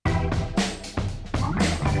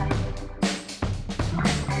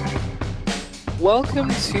Welcome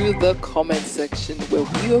to the comment section where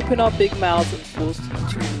we open our big mouths and force you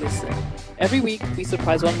to listen. Every week, we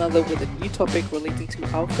surprise one another with a new topic relating to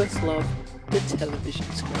our first love, the television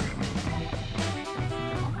screen.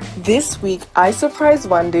 This week, I surprised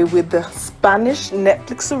Wande with the Spanish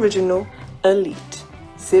Netflix original Elite.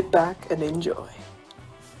 Sit back and enjoy.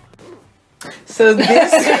 So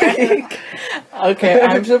this week,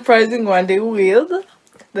 I'm surprising Wande with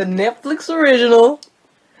the Netflix original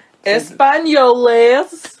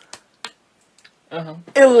Españoles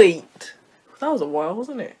Elite. That was a while,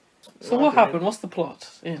 wasn't it? So what happened? What's the plot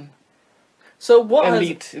in So what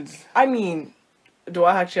Elite? do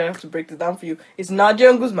I actually have to break this down for you? It's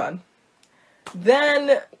Nadia and Guzman.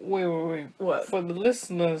 Then Wait. what? For the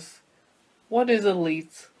listeners, what is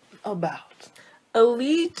Elite about?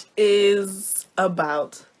 Elite is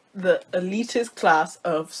about the elitist class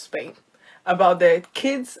of Spain, about their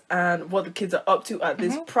kids and what the kids are up to at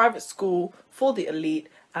this private school for the elite,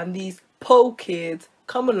 and these po kids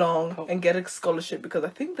come along and get a scholarship because I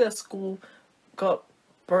think their school got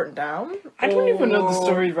burnt down. I don't even know the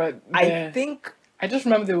story right there. I just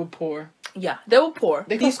remember they were poor. Yeah, they were poor.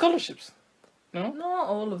 They got scholarships. No? Not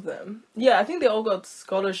all of them. Yeah, I think they all got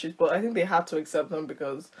scholarships, but I think they had to accept them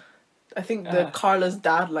because I think Carla's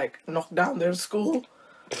dad knocked down their school.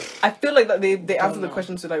 I feel like that they answered the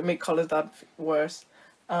question to make Carla's dad worse.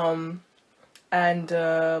 Yep,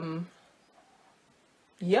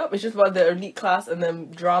 it's just about the elite class and then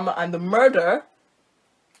drama and the murder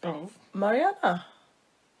of Mariana.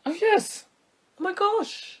 Oh yes. Oh my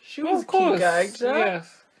gosh, she Well, was of a key course. character.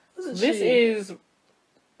 Yes. Wasn't This she? is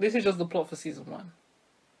just the plot for season 1.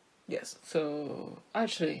 Yes. So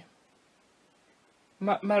actually,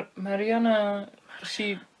 Mariana,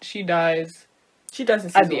 she dies. She dies in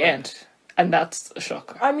season at the 1. end, and that's a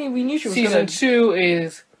shocker. I mean, we knew she was Season 2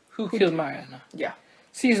 is who killed Mariana. Yeah.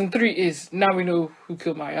 Season 3 is now we know who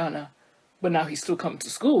killed Mariana, but now he's still coming to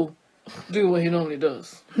school, doing what he normally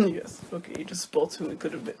does. Yes. Okay, you just spoiled who it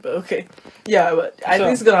could have been, but okay. Yeah, but I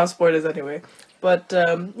think it's gonna have spoilers anyway. But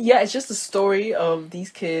it's just a story of these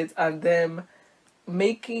kids and them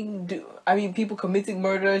people committing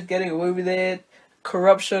murders, getting away with it,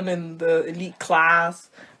 corruption in the elite class,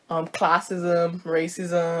 classism,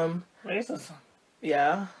 racism. Racism.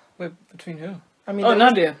 Yeah. Wait, between who? I mean,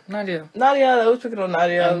 Nadia. Nadia, I was picking on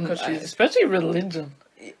Nadia because she's especially religion.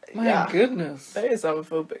 My goodness. Very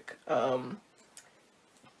Islamophobic.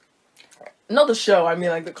 Not the show. I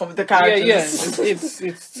mean, the characters. Yeah. It's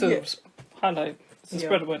to highlight, to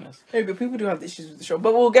spread awareness. Maybe people do have issues with the show,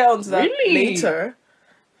 but we'll get onto that later.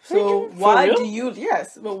 So why do you?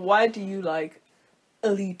 Yes, but why do you like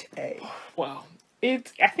Elite A? Wow, I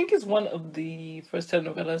think it's one of the first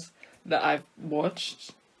telenovelas that I've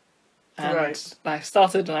watched. And I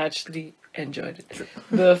started and I actually enjoyed it.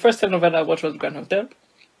 The first telenovela I watched was Grand Hotel.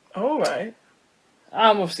 All right.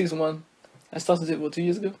 I'm of season 1. I started it 2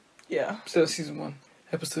 years ago. Yeah. So season 1,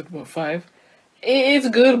 episode 5. It's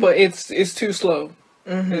good, but it's too slow.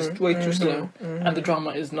 It's way too slow, and the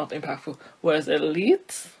drama is not impactful. Whereas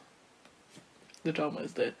Elite, the drama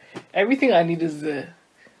is there. Everything I need is there.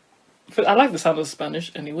 I like the sound of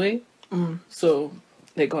Spanish anyway, so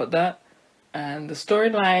they got that. And the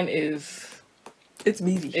storyline is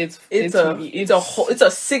meaty. It's a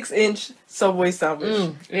 6-inch Subway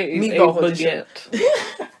sandwich. It is a baguette.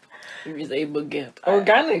 It is a baguette.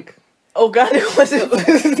 Organic. Was it?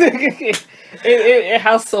 It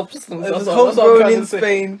has substance. That's what I'm trying to say.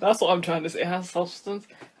 Spain. That's what I'm trying to say. It has substance,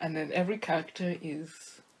 and then every character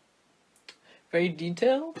is very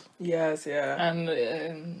detailed. Yes, yeah. And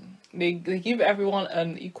they give everyone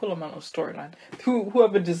an equal amount of storyline.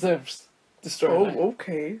 Whoever deserves the storyline. Oh,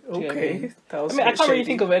 okay. I can't really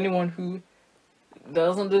think of anyone who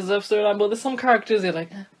doesn't deserve storyline, but there's some characters they're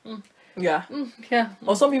like, yeah.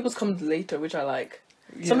 Or some people's come later, which I like.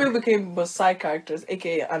 Yeah. Some people became side characters,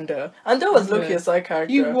 aka Ander. Ander was looking a side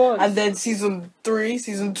character. He was. And then season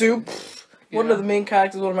 2, one of the main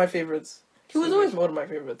characters, one of my favorites. He was always one of my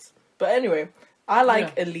favorites. But anyway, I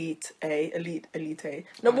like Elite A.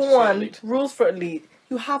 Number 1, rules for Elite.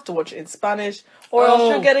 You have to watch it in Spanish, or else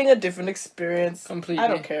you're getting a different experience. Completely. I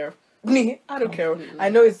don't care. I don't care. I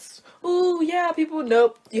know it's, people,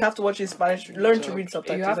 nope. You have to watch it in Spanish. Learn to read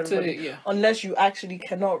subtitles. You have to, unless you actually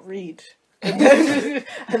cannot read.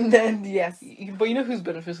 and then yes. But you know who's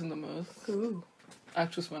benefiting the most? Who?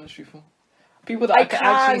 Actual Spanish people. People that I can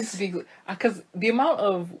actually speak. Because the amount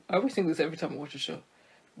of... I always think this every time I watch a show.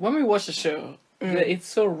 When we watch a show, it's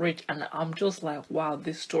so rich, and I'm just like, wow,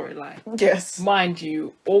 this storyline. Yes. Mind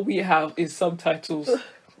you, all we have is subtitles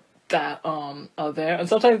that are there. And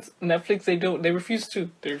sometimes Netflix, they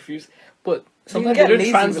refuse. But sometimes get they don't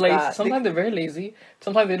lazy with translate. that. Sometimes they're very lazy.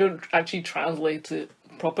 Sometimes they don't actually translate it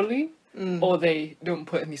properly, or they don't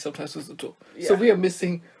put any subtitles at all. So Yeah. we are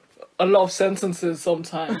missing a lot of sentences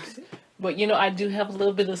sometimes. But you know, I do have a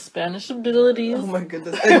little bit of Spanish abilities. Oh my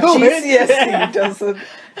goodness. The GCSE doesn't.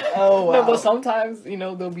 Oh wow. No, but sometimes, you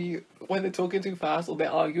know, they'll be, when they're talking too fast or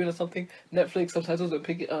they're arguing or something, Netflix subtitles will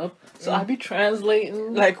pick it up. So I'd be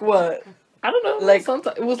translating. Like what? I don't know. like-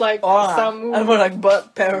 sometimes it was like Oh, Samu. I'm like,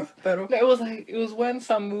 but pero. No, it was when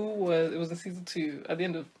Samu was, it was in season 2 at the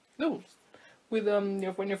end of, no, with when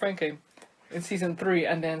your friend came in season 3,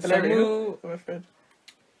 and then Samu. My friend.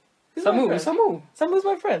 Who's my friend? Samu's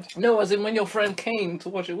my friend. No, as in when your friend came to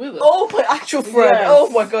watch it with us. Oh, my actual friend. Yes. Oh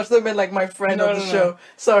my gosh, they meant like my friend No, on the no, no. show.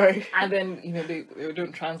 Sorry. And then, you know, they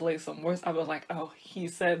don't translate some words. I was like, oh, he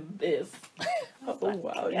said this. Oh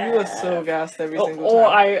wow, yeah. you were so gassed every single Or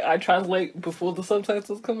time. I translate before the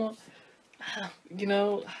subtitles come on. You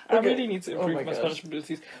know, I Okay. really need to Oh improve my my gosh. Spanish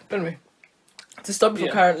abilities. But anyway, To stop before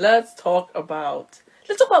Yeah. Karen, let's talk about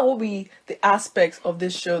the aspects of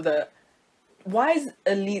this show that why is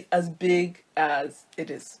Elite as big as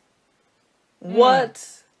it is?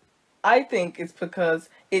 What I think it's because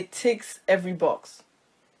it ticks every box.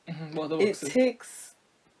 well, the It boxes. takes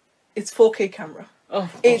it's 4K camera. Oh,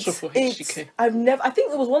 It's also for it's HDK. I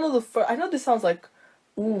think it was one of the first. I know this sounds like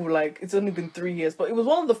like it's only been 3 years, but it was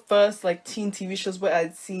one of the first like teen TV shows where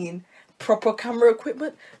I'd seen proper camera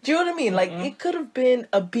equipment. Do you know what I mean? Like it could have been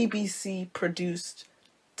a BBC produced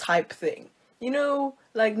type thing. You know,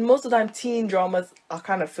 like most of the time teen dramas are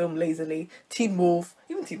kind of filmed lazily. Teen Wolf,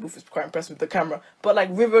 even Teen Wolf is quite impressive with the camera. But like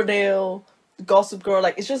Riverdale, Gossip Girl,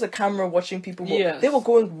 like it's just a camera watching people go. Yes. They were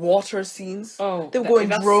going water scenes. Oh, They were going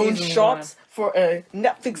that's drone season shots for a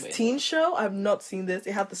Netflix Wait. teen show. I've not seen this.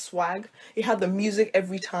 It had the swag. It had the music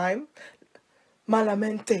every time.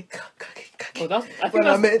 Malamente. Oh, I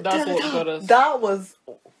think that's what got us. That was.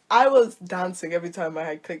 I was dancing every time I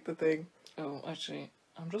had clicked the thing. Oh, actually,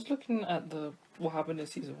 I'm just looking at what happened in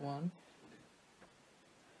season 1.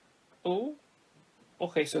 Oh,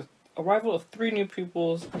 okay. So arrival of 3 new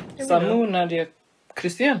pupils: Here we Samu, Nadia,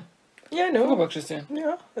 Christian. Yeah, I What know. about Christian?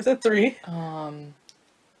 Yeah, I said 3.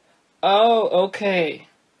 Oh, okay.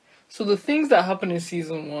 So the things that happened in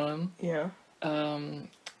season 1 Yeah.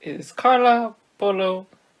 is Carla, Polo,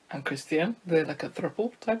 and Christian. They're like a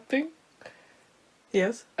throuple type thing.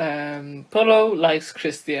 Yes. Polo likes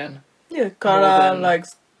Christian. Yeah, Cara than-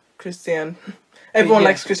 likes Christian. Everyone Yeah.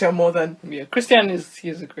 likes Christian more than. Yeah, Christian is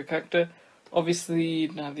a great character. Obviously,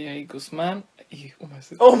 Nadia Guzman. Oh my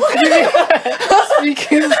god. Oh my god!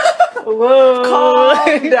 Speaking. Whoa.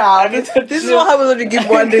 Calm down. I need This is to- what happens when you give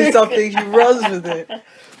one day something. He runs with it.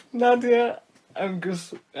 Nadia and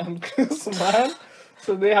Guzman.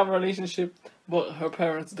 So they have a relationship, but her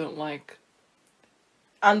parents don't like.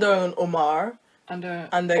 Ander and Omar And and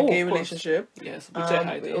oh, their gay of course. relationship. Yes, which they're We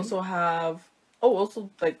hiding. also have. Oh, also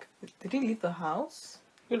like, did he leave the house?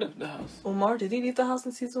 Who left the house? Omar, did he leave the house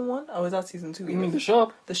in season 1? Or was that season 2? You mean the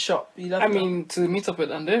shop? The shop. He left I the- mean, to meet up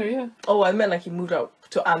with Ander, yeah. Oh, I meant like he moved out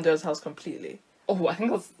to Ander's house completely. Oh, I think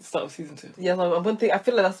that's the start of season 2. Yes, I wouldn't think. I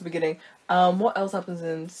feel like that's the beginning. What else happens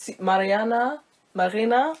in Marina?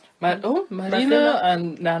 Marina Marina.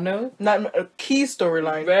 and Nano. Not a key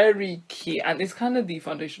storyline. Very key, and it's kind of the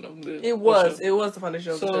foundation of the. It was. show. It was the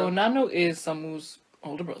foundation of the So show. Nano is Samu's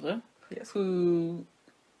older brother, Yes. who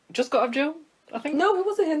just got out of jail. I think. No, he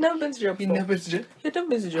wasn't. He had never been to jail he before. never did. He had never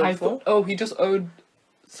been to jail I before. thought. Oh, he just owed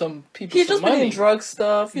some people He's some just been money in drug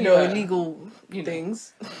stuff, you know, Yeah. illegal You know.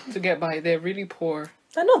 things. to get by. They're really poor.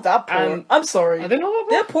 They're not that poor. And- I'm sorry. Are they not that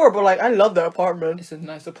They're poor? poor, but like I love their apartment. It's a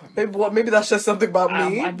nice apartment. Maybe that's just something about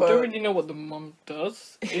me. I but don't really know what the mom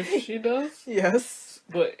does, if she does, yes,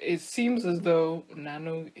 but it seems as though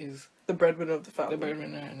Nano is the breadwinner of the the family.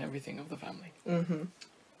 breadwinner and everything of the family.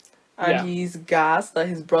 And Yeah. he's gassed that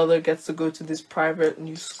his brother gets to go to this private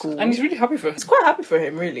new school. And he's really happy for her. He's quite happy for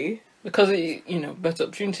him, really. Because, better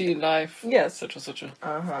opportunity in life, Yes. etc., etc.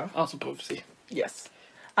 Uh-huh. Also poverty. Yes.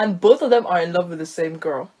 And both of them are in love with the same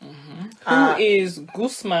girl. Who is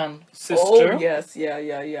Guzman's sister. Oh, yes.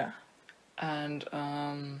 Yeah. And,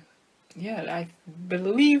 I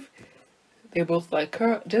believe they both like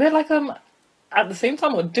her. Do they like them at the same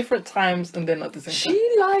time or different times and then at the same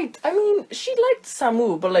time? She liked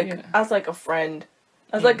Samu, but like Yeah. as like a friend.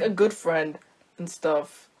 As like a good friend and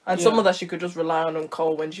stuff. And Yeah. someone that she could just rely on and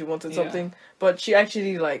call when she wanted Yeah. something. But she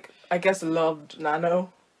actually like I guess loved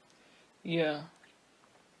Nano. Yeah.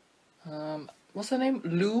 What's her name?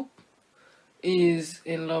 Lou is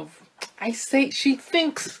in love. She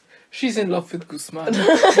thinks she's in love with Guzman,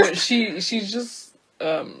 but she's just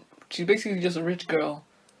she's basically just a rich girl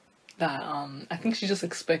that I think she just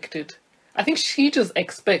expected I think she just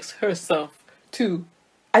expects herself to.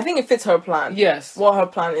 I think it fits her plan. Yes. What her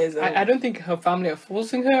plan is. I don't think her family are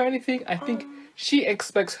forcing her or anything. I think she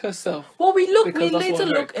expects herself. Well, we because that's later what her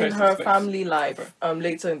look in parents her expect family of life her.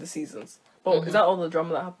 later in the seasons. But is that all the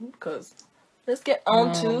drama that happened? Because let's get on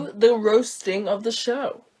No. to the roasting of the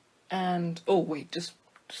show. And oh wait, just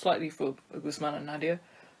slightly for Guzman and Nadia.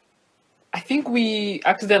 I think we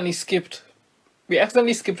accidentally skipped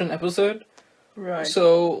an episode. Right.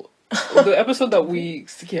 So the episode that we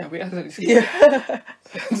accidentally skipped. Yeah.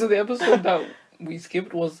 So the episode that we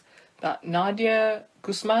skipped was that Nadia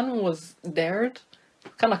Guzman was dared,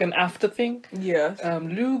 kind of like an after thing. Yes.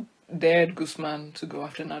 Lou dared Guzman to go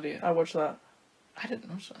after Nadia. I watched that. I didn't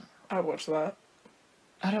know that. I watched that.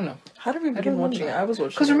 I don't know. How did we I begin don't watching it? remember. I was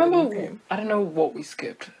watching it. Because when remember, it came. I don't know what we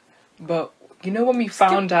skipped, but you know when we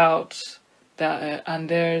found out that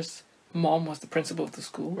Anders' mom was the principal of the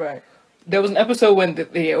school? Right. There was an episode when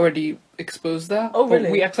they already exposed that. Oh, really?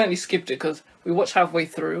 But we accidentally skipped it because we watched halfway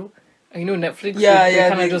through. And you know Netflix? Yeah, they yeah,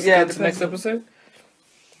 kind of they- just yeah, go to the next depends episode.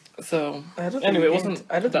 So, I don't think anyway, it we wasn't gained-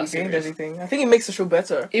 I don't that think we gained serious. anything. I think it makes the show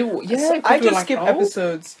better. Yeah, I people were just like, skip "Oh."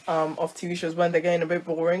 episodes of TV shows when they're getting a bit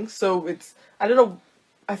boring. So it's I don't know.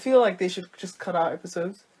 I feel like they should just cut out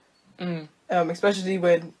episodes, especially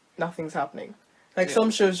when nothing's happening. Like Yeah.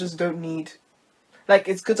 some shows just don't need. Like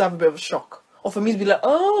it's good to have a bit of a shock, or for me to be like,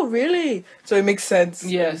 "Oh, really?" So it makes sense.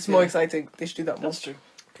 Yes, it's more yeah. exciting. They should do that more. That's true.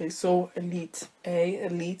 Okay, so Elite A,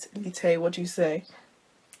 Elite A. What do you say?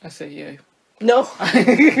 I say yeah. No,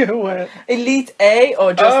 What? Elite A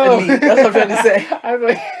or just Oh. Elite? That's what I'm trying to say. I'm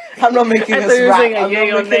like, I'm not making I us thought you were rap. saying a I'm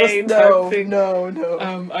yay or not making nay us type no, thing.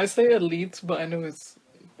 no. I say elite, but I know it's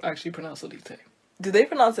actually pronounced elite. Do they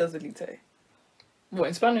pronounce it as Elite? What,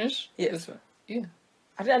 in Spanish? Yes. Yeah.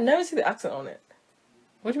 I never see the accent on it.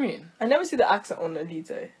 What do you mean? I never see the accent on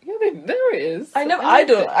Elite. Yeah, there it is. I never. I like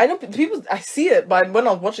don't. it. I know people. I see it, but when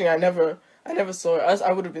I was watching, I never saw it.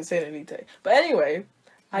 I would have been saying Elite. But anyway,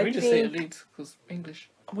 I We think. just say elite because English.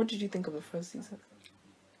 What did you think of the first season?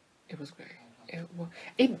 It was great.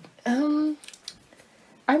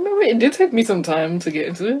 I remember it did take me some time to get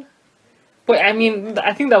into it. But I mean,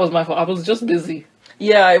 I think that was my fault. I was just busy.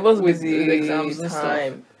 Yeah, it was With busy the exams and stuff.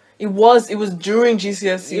 time. It was during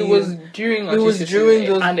GCSE. It was during It was during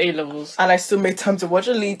those- and A levels. and I still made time to watch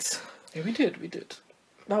Elite. Yeah, we did.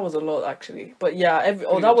 That was a lot actually. But yeah, that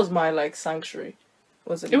Weird. was my like sanctuary.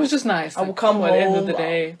 Was It was just nice. I would come home at the end of the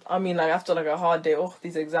day. I mean, like after like a hard day,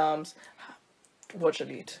 these exams, watch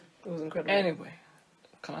Elite. It was incredible. Anyway,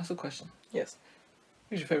 can I ask a question? Yes,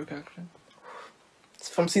 Who's your favorite character? it's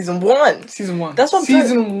from season 1. Season 1. That's what I'm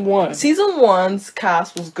Season 1. Season 1's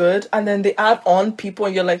cast was good, and then they add on people,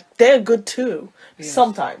 and you're like, they're good too. Yes.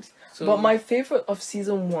 Sometimes. So- But my favorite of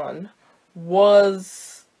season 1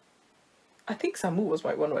 was, I think Samu was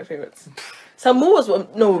one of my favorites. Samu was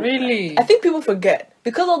no. Really? I think people forget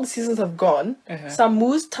because all the seasons have gone. Uh-huh.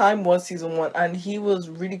 Samu's time was season 1, and he was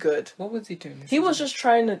really good. What was he doing? He was just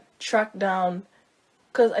trying to track down,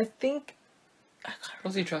 because I think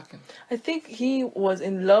What's he tracking? he was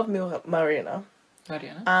in love with Marina,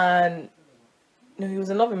 Mariana? and no, he was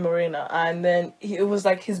in love with Marina, and then it was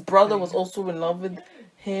like his brother was also in love with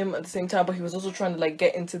him at the same time, but he was also trying to like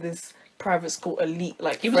get into this private school elite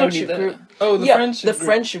like He was already friendship there. group. Oh, the Yeah, friendship the group.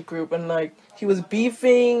 friendship group, and like he was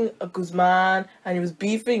beefing Guzman, and he was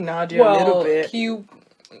beefing Nadia a little bit.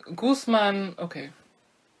 Guzman, okay.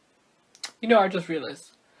 You know, I just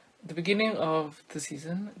realized. The beginning of the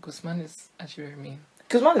season, Guzman is actually very mean.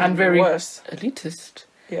 Guzman is And very very worse. elitist.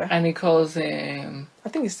 Yeah, And he calls him I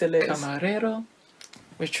think he still is. camarero,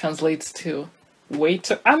 which translates to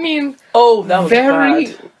waiter. I mean, Oh, that was very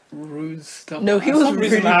bad. rude stuff. No, he For was some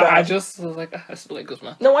reason, really I bad. just was like, I still like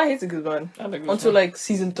Guzman. No, I hated Guzman I like until Guzman. like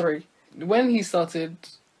season 3. When he started,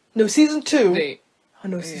 No, season 2. they Oh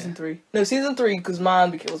no, Yeah. season 3. No, season 3.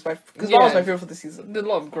 Guzman was my Yeah. favorite for the season. did a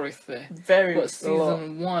lot of growth there. Very But a lot.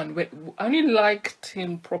 season 1, I only liked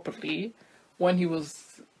him properly when he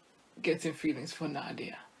was getting feelings for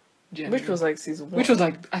Nadia. Which was like season 1. Which was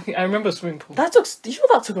like, I remember swimming pool. that took. Did you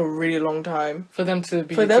know that took a really long time For them to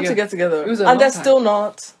be for them to together. get together? It was a And long they're time. still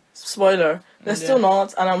not. Spoiler. They're Yeah. still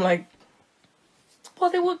not. And I'm like, well,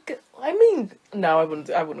 they were. I mean, no, I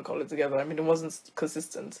wouldn't call it together. I mean, it wasn't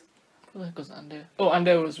consistent. Like was Ande. Oh,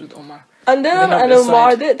 Ande was with Omar. And then They have and their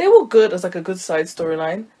Omar, side. they were good as like a good side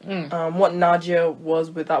storyline. Mm. What Nadia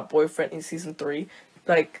was with that boyfriend in season 3,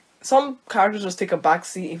 like some characters just take a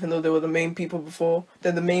backseat even though they were the main people before.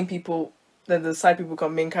 Then the side people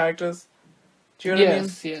become main characters. Do you know what I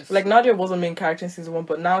mean? Yes. Like Nadia was a main character in season 1,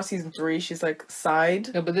 but now season 3 she's like side.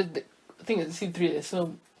 Yeah, but the thing is, season 3 there's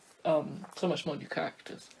so much more new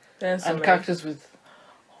characters There's so and many. characters with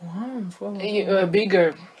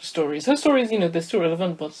Bigger stories. Her stories, they're still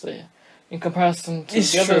relevant, but in comparison to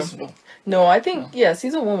It's the true. others, no. No, I think, yeah,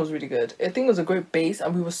 season 1 was really good. I think it was a great base,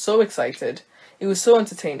 and we were so excited. It was so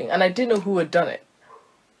entertaining, and I didn't know who had done it.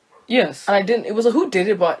 Yes. And it was a who did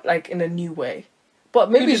it, but, like, in a new way. But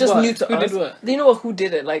maybe it's did just what? new to Who us. did what? Do you know what who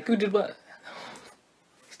did it? Like, Who did what?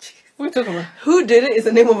 What are you talking about? who did it is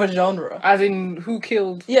the name of a genre. As in, who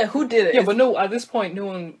killed? Yeah, who did it? Yeah, but no, at this point, no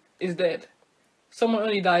one is dead. Someone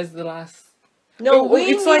only dies the last... No, Oh, we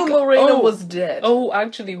it's knew like- Moreno oh. was dead. Oh,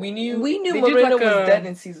 actually, we knew they did Moreno like was dead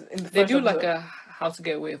in the They first do like episode. a how to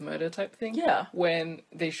get away with murder type thing. Yeah. When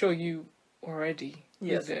they show you already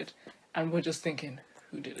Yes. who's dead, and we're just thinking,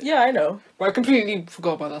 who did it? Yeah, I know. But I completely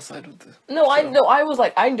forgot about that side of the... No, I show. know. I was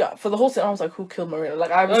like, I knew, for the whole scene, I was like, who killed Moreno?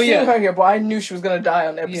 Like, I was seeing yeah. her here, but I knew she was gonna die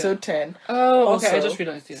on episode 10. Oh, okay, I Also, just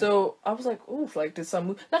realised, yeah. So I was like, oof, like did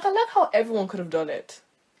some like I like how everyone could have done it,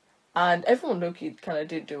 and everyone low-key kind of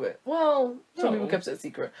did do it. Well, some No. people kept it a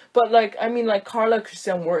secret, but like I mean, like Carla and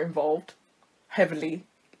Christian were involved heavily.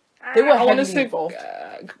 They were I want to heavily say involved.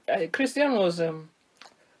 Christian was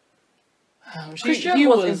Christian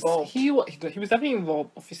was involved. He was definitely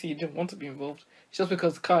involved. Obviously, he didn't want to be involved. It's just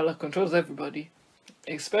because Carla controls everybody,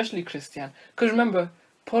 especially Christian. Because remember,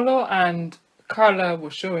 Polo and Carla were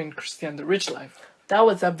showing Christian the rich life. That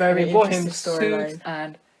was a very They bought him interesting suits storyline.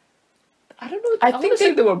 and I don't know. I I think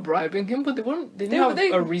think they were bribing him, but they weren't. They didn't They-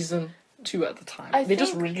 have a reason to at the time. I They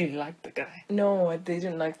just think- really liked the guy. No, they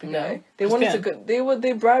didn't like the No? guy. They wanted to.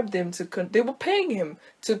 They bribed him to. They were paying him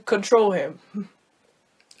to control him.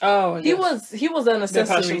 Oh, He was an their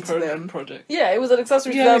accessory to them. project. Yeah, it was an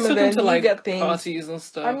accessory Yeah, to they them, took and him then to you like get things. parties and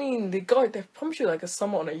stuff. I mean, they promised you like a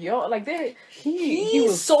summer on a yacht. Like he he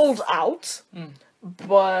was- sold out, Mm.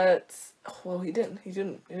 but well, he didn't. It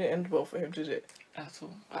didn't end well for him, did it? At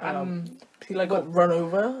all. He like got run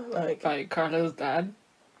over. Like By Carla's dad.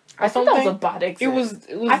 I think that was a something. bad exit. It was. I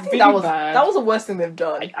think really that was bad. that was the worst thing they've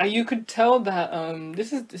done. You could tell that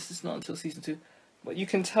this is not until season 2, but you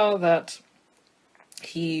can tell that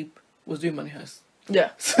he was doing money heist. Yeah,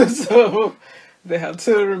 So they had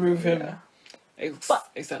to remove him. Yeah. But-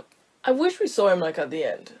 Except I wish we saw him like at the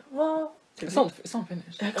end. Well, it's not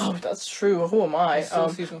finished. oh, that's true. Who am I? It's still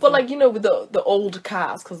season But 4. like with the old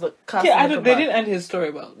cast, because the cast. Yeah, didn't come they back. didn't end his story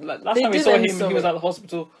about. Like, last They time we did saw end him, his he was story. at the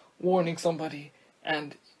hospital warning somebody,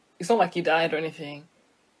 and it's not like he died or anything.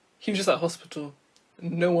 He was just at hospital.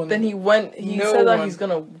 No one. Then he went. He No said that one- he's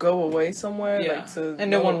gonna go away somewhere. yeah, Like, to and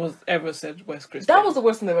no one was ever said West Chris. That was the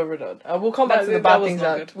worst thing they've ever done. We'll come back to the That bad was things.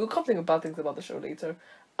 not good. We'll come to bad things about the show later.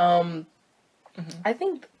 Mm-hmm. I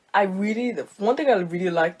think the one thing I really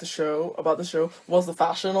liked about the show was the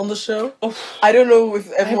fashion on the show. Oh, I don't know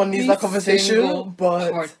if everyone every needs that conversation, single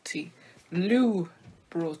but party. Lou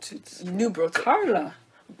brought it. you brought it. Carla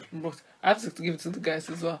brought it. I have to give it to the guys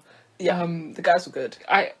as well. Yeah, the guys were good.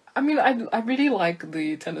 I mean, I really like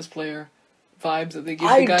the tennis player vibes that they give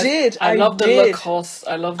I the guys. did, I I love the did. Lacoste.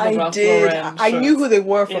 I love the I Ralph did. Lauren I knew who they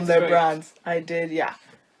were from It's their great. brands. I did, yeah.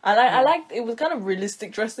 And I liked it was kind of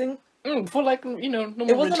realistic dressing. For like normal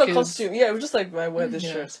It wasn't rich a kids. costume. Yeah, it was just like I wear this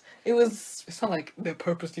Yeah. shirt. It was It's not like they're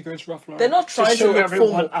purposely going to Ralph Lauren. They're not trying to show look everyone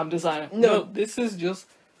formal. I'm designer. No. No, this is just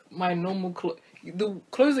my normal clothes. The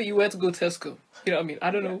clothes that you wear to go Tesco. You know what I mean? I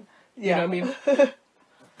don't know. yeah. You know what I mean?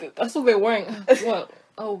 That's what they're wearing. What?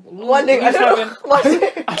 Oh, One day, I Lou's don't know. One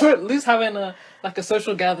day. at least having a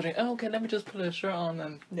social gathering. Oh, okay, let me just put a shirt on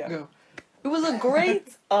and Yeah. go. It was a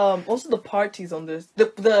great also the parties on this. The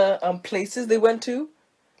places they went to.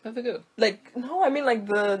 Where'd they go? Like no, I mean like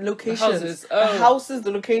the locations. houses. The Oh. houses, the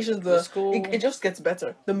locations, The school. it just gets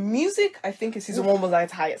better. The music I think in season 1 was at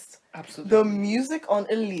its highest. Absolutely. The music on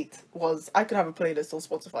Elite was I could have a playlist on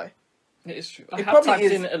Spotify. It is true. I It have probably typed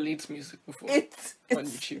is. in Elite's music before It's on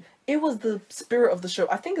YouTube. it was the spirit of the show.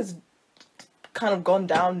 I think it's kind of gone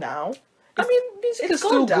down now. I mean, music it's is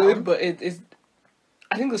still gone good, down. but it is.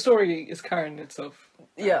 I think the story is carrying itself.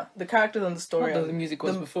 Yeah, the characters and the story Not that and the music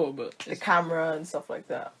was the- before, but the it's, camera and stuff like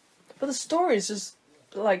that. But the story is just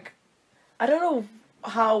like I don't know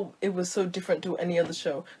how it was so different to any other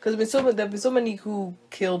show because there've been so many who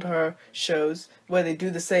killed her shows where they do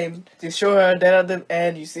the same. They show her dead at the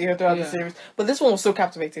end, you see her throughout the Yeah. series. But this one was so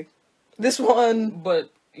captivating. This one, but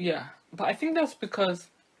yeah, but I think that's because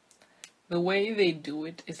the way they do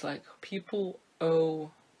it is like people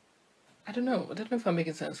owe. I don't know if I'm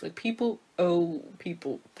making sense. Like people owe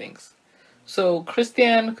people things. So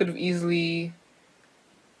Christian could have easily,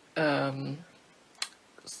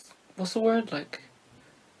 what's the word? Like,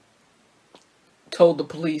 told the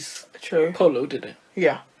police true, Polo did it.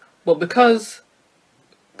 yeah, But because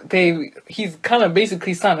he's kind of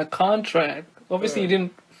basically signed a contract. Obviously, he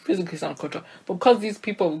didn't physically sound control. But because these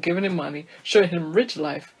people were giving him money, showing him rich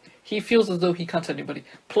life, he feels as though he can't tell anybody.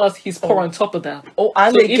 Plus, he's poor on top of that. Oh,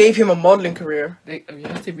 and So they gave him a modeling career.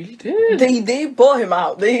 Yes, they really did. They bought him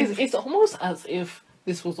out. It's almost as if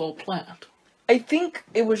this was all planned. I think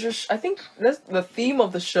it was just. I think that's the theme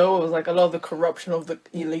of the show was like a lot of the corruption of the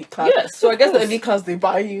elite class. Yes, so I of guess the course. elite class they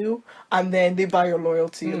buy you, and then they buy your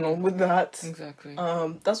loyalty along with that. Exactly.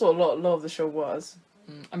 That's what a lot of the show was.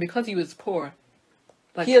 And because he was poor,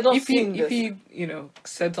 like He had not if seen if this. he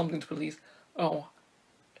said something to police, oh,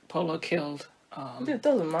 Paulo killed It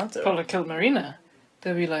doesn't matter. Paulo killed Marina,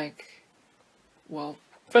 they'll be like, well,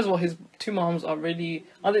 first of all, his two moms are really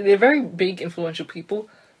they're very big influential people.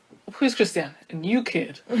 Who's Christian? A new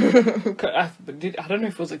kid. I don't know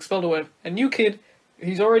if it was expelled or whatever. A new kid.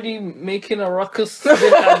 He's already making a ruckus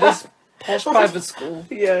at this posh private school.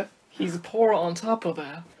 Yeah. He's poor on top of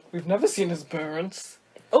that. We've never seen his parents.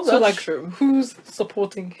 Oh, So, that's like, true. who's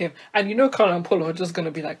supporting him? And Carl and Polo are just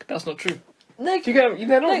gonna be like, that's not true. Like, They're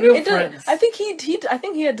not like, real it doesn't- friends. I think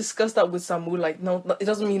he had discussed that with Samu. Like, no, it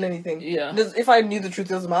doesn't mean anything. Yeah. If I knew the truth,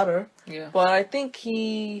 it doesn't matter. Yeah. But I think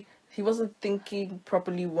he wasn't thinking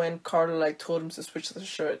properly when Carla like told him to switch the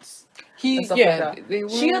shirts. And stuff like that. They were...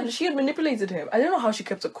 She had manipulated him. I don't know how she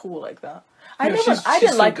kept it cool like that. I No, didn't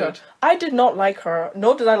she's so like her. good. I did not like her.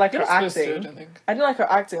 Nor did I like her You're supposed to, acting. I think. I didn't like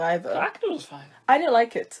her acting either. The actor was fine. I didn't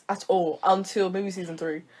like it at all until maybe season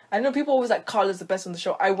 3. I know people always like Carla's the best on the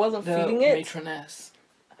show. I wasn't The feeling it. matroness.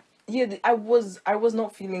 Yeah, I was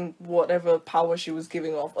not feeling whatever power she was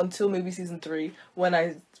giving off until maybe season 3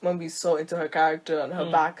 when we saw into her character and her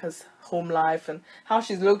back, her home life, and how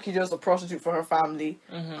she's low-key just a prostitute for her family,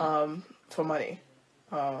 for money.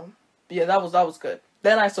 Yeah, that was good.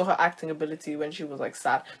 Then I saw her acting ability when she was like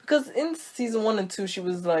sad, because in season 1 and 2 she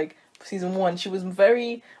was like season 1 she was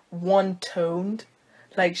very one-toned,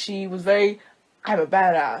 like she was very I'm a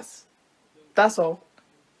badass. That's all.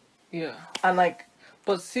 Yeah. And like.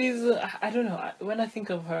 But I don't know, when I think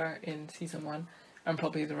of her in season 1, and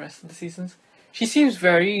probably the rest of the seasons, she seems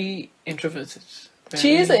very introverted.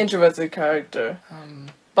 She is an introverted character.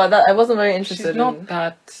 But that I wasn't very interested She's not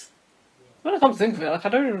that... When I come to think of it, like, I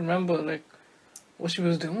don't even remember, like, what she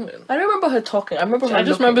was doing. I don't remember her talking. I remember her I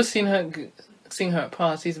just looking. remember seeing her at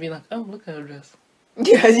parties and being like, oh, look at her dress.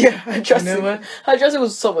 Yeah, her dressing. You know what? Her dressing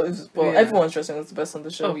was yeah. Everyone's dressing was the best on the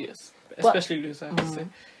show. Oh, yes. Especially Luz, I have to say.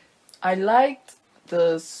 I liked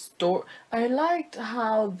the story. I liked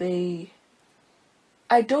how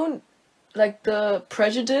I don't like the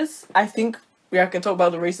prejudice. I think I can talk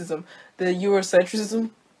about the racism, the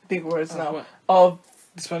Eurocentrism, big words now, What? of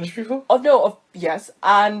The Spanish people? yes,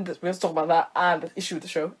 and we have to talk about that and the issue with the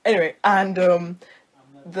show. Anyway, and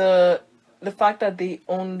the fact that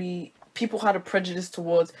people had a prejudice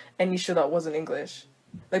towards any show that wasn't English.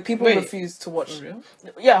 Like people refused to watch. For real?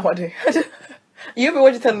 Yeah, one day. You've been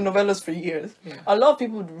watching telenovelas for years. Yeah. A lot of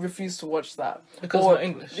people refuse to watch that. Because it's not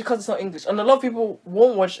English. Because it's not English. And a lot of people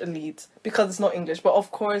won't watch Elite because it's not English. But of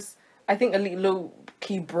course, I think Elite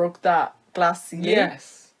low-key broke that glass ceiling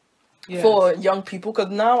Yes. for young people.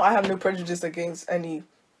 Because now I have no prejudice against any...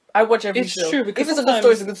 I watch every It's show. true, because if it's a good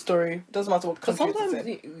story, it's a good story. Doesn't matter what Because country it's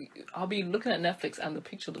sometimes in. I'll be looking at Netflix and the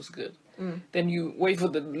picture looks good. Then you wait for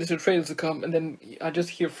the little trailer to come, and then I just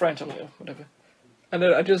hear French. I'm like, oh, whatever, and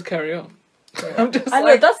then I just carry on. I'm just I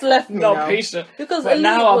know, that's left me not now. patient. Because But Elite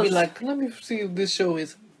now I'll be was- like, let me see if this show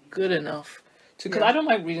is good enough. Because Yeah. I don't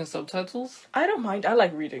like reading subtitles. I don't mind. I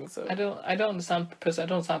like reading, so... I don't understand. I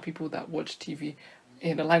don't understand people that watch TV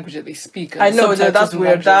in the language that they speak. I know, subtitles that's in the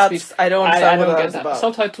weird. language they speak. I don't I understand what don't that get is that. about.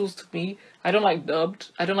 Subtitles to me, I don't like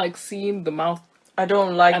dubbed. I don't like seeing the mouth, I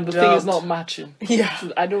don't like and the thing is dubbed. not matching. Yeah.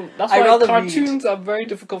 So I don't. That's I'd why rather cartoons are very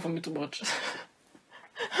difficult for me to watch.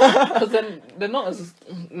 Because then they're not as.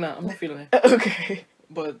 No, I'm not feeling it. Okay.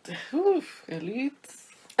 But oof, Elite.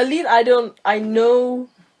 Elite, I know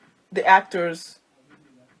the actors,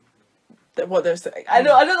 what they're saying. I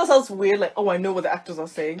know that sounds weird, like, oh, I know what the actors are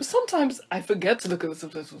saying. But sometimes I forget to look at the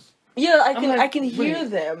subtitles. Yeah, I'm like, I can hear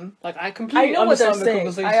wait. them. Like I I completely know what they're understand the saying.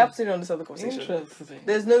 conversation. I absolutely understand the conversation. Interesting.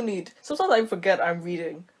 There's no need. Sometimes I forget I'm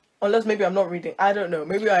reading. Unless maybe I'm not reading. I don't know.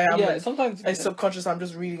 Maybe I am. Yeah, and sometimes. it's subconscious, I'm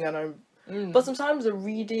just reading and I'm... But sometimes the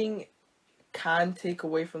reading can take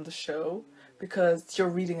away from the show because you're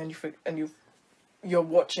reading and you're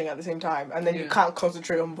watching at the same time, and then you Yeah. can't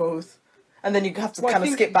concentrate on both, and then you have to Well, I kind of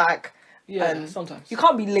think- skip back. Yeah, and sometimes. You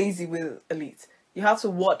can't be lazy with Elite. You have to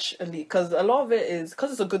watch Elite because a lot of it is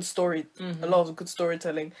because it's a good story. A lot of good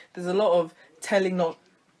storytelling. There's a lot of telling,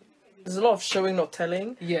 there's a lot of showing, not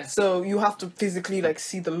telling. Yes. So you have to physically like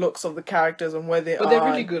see the looks of the characters and where they are. But they're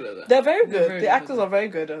really good at that. They're very They're good. very The good actors at are very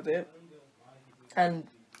good at it. And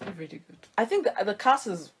They're really good. I think the cast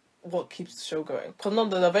is what keeps the show going. Because no,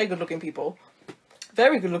 they're very good looking people.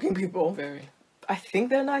 Very good looking people. Very. I think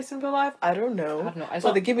they're nice in real life. I don't know. I don't know.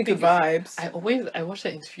 But they give me good vibes. I watch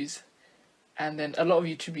their interviews, and then a lot of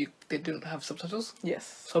YouTube they don't have subtitles.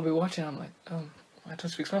 Yes. So I'll be watching. I'm like, I don't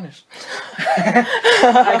speak Spanish.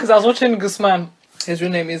 Because I was watching Guzman. His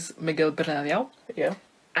real name is Miguel Bernal. Yeah.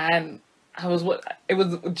 And I was it was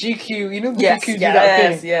GQ. You know, Yes. GQ do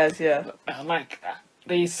that thing. Yes. I'm like,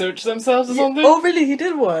 they search themselves or Yeah. something. Oh, really? He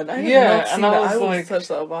did one. I did not see and I that. was I like, search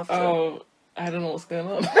that up after. oh, I don't know what's going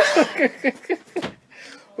on.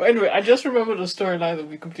 But anyway, I just remember the storyline that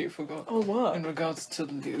we completely forgot. Oh, what? In regards to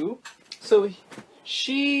Lou. So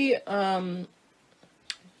she, I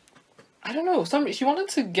don't know, she wanted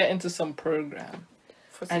to get into some program.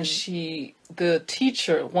 And the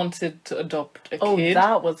teacher wanted to adopt a kid. Oh,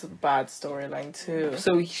 that was a bad storyline too.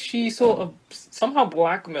 So she sort of somehow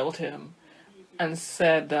blackmailed him and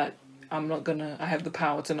said that I have the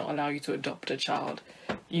power to not allow you to adopt a child.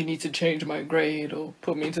 You need to change my grade or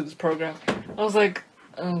put me into this program. I was like,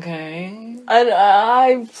 okay.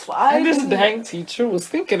 And this dang teacher was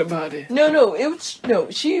thinking about it. No,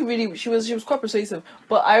 she was quite persuasive.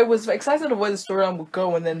 But I was excited of where the storyline would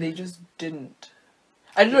go, and then they just didn't.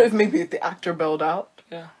 I don't know if maybe the actor bailed out,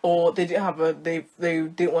 or they didn't have they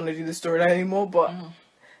didn't want to do the storyline anymore. But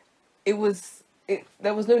there was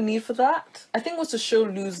no need for that. I think it was to show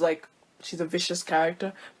Lou's like she's a vicious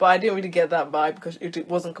character, but I didn't really get that vibe because it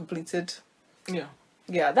wasn't completed.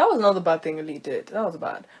 Yeah, that was another bad thing Elite did. That was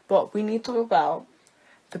bad. But we need to talk about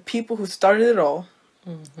the people who started it all,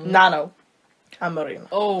 Nano and Marina.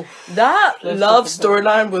 Oh, that love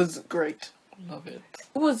storyline was great. Love it.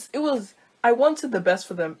 It was. I wanted the best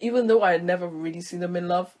for them, even though I had never really seen them in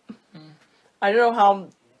love. I don't know how.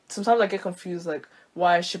 Sometimes I get confused, like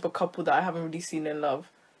why I ship a couple that I haven't really seen in love.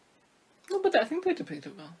 No, but I think they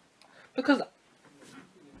depicted well, because,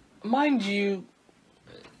 mind you,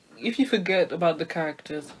 if you forget about the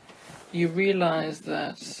characters, you realize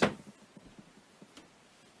that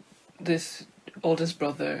this oldest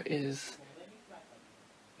brother is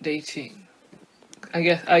dating. I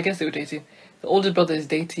guess they were dating. The older brother is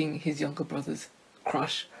dating his younger brother's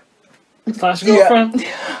crush / girlfriend.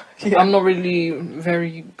 Yeah. I'm not really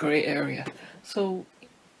very grey area. So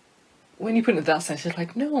when you put it in that sense, it's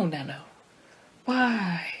like, no, Nano.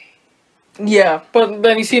 Why? Yeah. But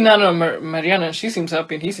then you see Nano and Mariana, she seems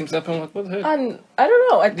happy and he seems happy. I'm like, what the heck? And I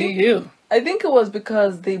don't know. I think it was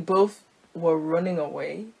because they both were running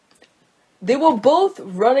away. They were both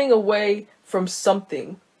running away from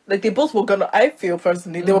something. Like, they both were gonna, I feel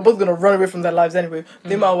personally, they were both gonna run away from their lives anyway.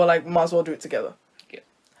 They might as well do it together. Yeah.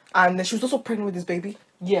 And then she was also pregnant with this baby.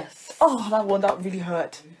 Yes. Oh, that really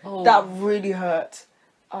hurt. Oh. That really hurt.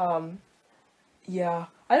 Yeah.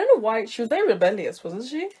 I don't know why. She was very rebellious, wasn't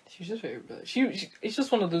she? She was just very rebellious. It's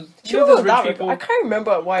just one of those. She was that people. I can't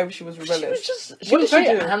remember why she was rebellious. She was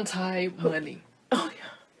very anti-money. Oh, yeah.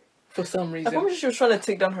 For some reason. I remember she was trying to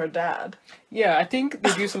take down her dad. Yeah, I think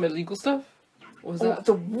they do some illegal stuff. What was that?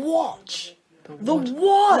 The watch. The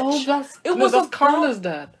watch. Oh, that's Carla's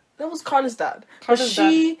dad. That was Carla's dad.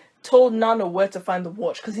 She told Nano where to find the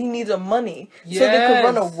watch because he needed money so they could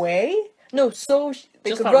run away. No, so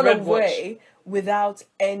they could run away without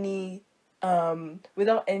any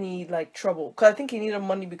like trouble. Because I think he needed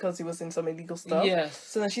money because he was in some illegal stuff. Yes.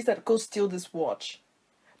 So then she said, "Go steal this watch."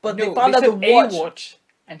 But no, they found out the watch,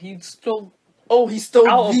 and he stole. Oh, he stole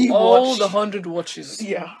out the of watch. All the 100 watches.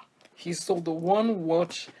 Yeah. He stole the one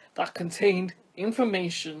watch that contained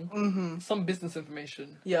information, some business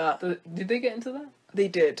information. Yeah. Did they get into that? They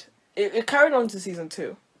did. It carried on to season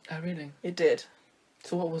 2. Oh, really? It did.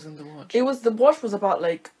 So what was in the watch? The watch was about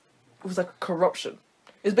like corruption.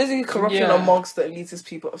 It's basically corruption amongst the elitist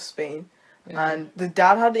people of Spain. Yeah. And the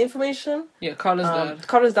dad had the information. Yeah, Carla's dad.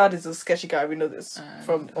 Carla's dad is a sketchy guy. We know this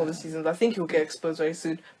from all the seasons. I think he'll get exposed very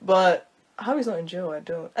soon. But how he's not in jail, I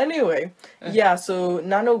don't. Anyway, so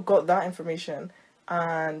Nano got that information,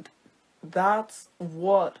 and that's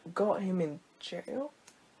what got him in jail.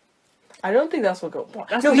 I don't think that's what got.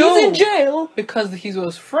 No, he's in jail because he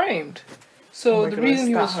was framed. So the reason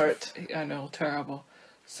he was hurt. I know, terrible.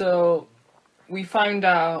 So we found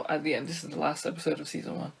out at the end. This is the last episode of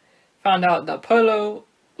season 1. Found out that Polo,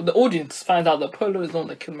 the audience finds out that Polo is the one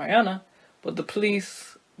that killed Mariana, but the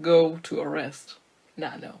police go to arrest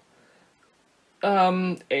Nano. I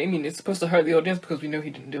mean, it's supposed to hurt the audience because we know he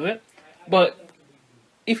didn't do it, but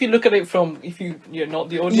if you look at it from, if you're not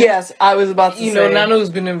the audience, yes, I was about to say, Nano's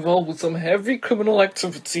been involved with some heavy criminal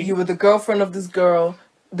activity. You were the girlfriend of this girl.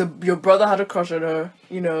 your brother had a crush on her.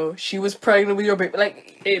 You know, she was pregnant with your baby.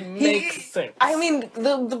 Like It makes sense. I mean,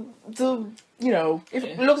 the you know, if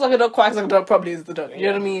it Yeah. looks like a duck quacks like a duck, probably is the duck. You know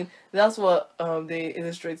Yeah. what I mean? That's what they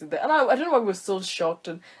illustrated there. And I don't know why we were so shocked.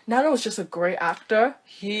 And Nano was just a great actor.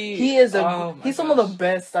 He is oh my he's some of the gosh.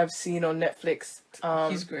 best I've seen on Netflix.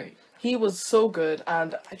 He's great. He was so good,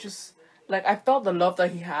 and I just like I felt the love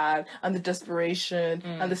that he had, and the desperation,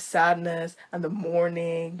 and the sadness, and the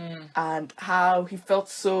mourning, and how he felt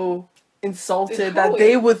so insulted How that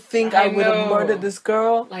they would think I I would have know. murdered this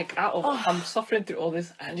girl. Like, out of I'm suffering through all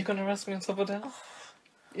this, and you're gonna arrest me on top of that.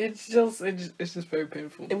 It's just very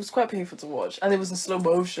painful. It was quite painful to watch, and it was in slow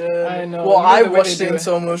motion. I know. Well, You know I the way watched they it do in it.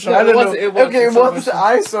 slow motion. No, I don't know. it was Okay, in slow what motion.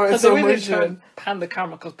 I saw in Because slow the way they motion. pan the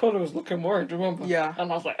camera, because Polo was looking worried, remember? Yeah. And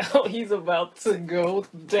I was like, oh, he's about to go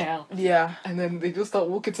down. Yeah. And then they just start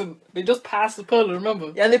walking to. They just passed the Polo,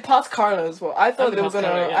 remember? Yeah, and they passed Carla as well. I thought And they were passed gonna.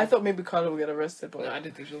 Carla, yeah. I thought maybe Carla would get arrested, but No, I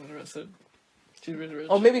didn't think she was arrested. She's really rich.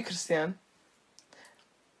 or maybe Christian.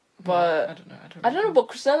 But I don't know. I don't know, but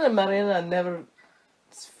Christian and Marina never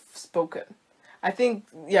spoken. I think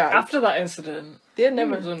After that incident, they had it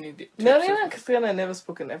never. was only the two Marina and episodes. Christian had never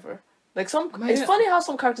spoken ever. Like some, it's Marina- funny how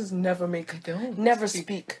some characters never They don't never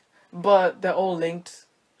speak, but they're all linked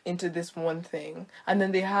into this one thing. And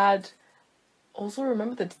then they had also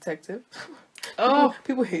remember the detective. Oh,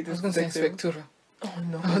 people hate I this was gonna say detective. Inspectora. Oh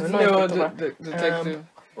no, No, not Inspectora. the detective.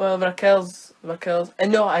 Well, Raquel's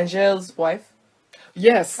and no, Angel's wife.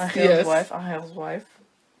 Yes, Angel's wife.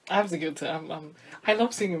 I have to give it to him. I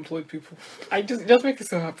love seeing employed people. I just make me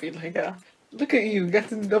so happy. Like, Yeah. look at you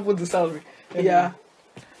getting double the salary. Yeah.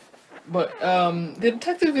 But the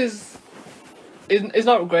detective is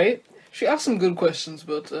not great. She asks some good questions,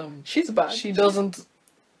 but She's bad. she doesn't.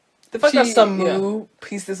 The fact that she- Samu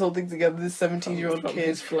pieced this whole thing together, this 17-year-old from kid,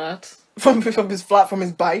 his flat, from his flat, from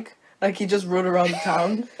his bike, like he just rode around the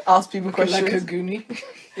town, asked people questions. like a goonie.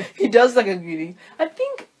 He does like a goodie. I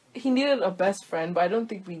think he needed a best friend, but I don't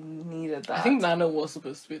think we needed that. I think Nano was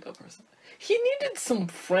supposed to be that person. He needed some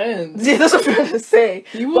friends. Yeah, that's what I'm trying to say.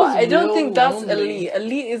 He But was I don't real think that's lonely. elite.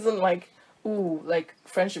 Elite isn't like like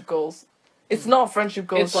friendship goals. It's not a friendship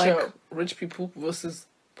goals It's like show. rich people versus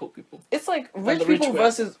poor people. It's like the rich rich people way.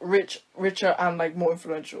 versus richer and like more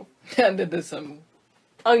influential. And then there's some,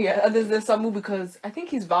 Oh yeah, and there's Samu because I think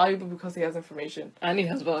he's valuable because he has information. and he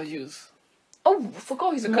has values. Oh, I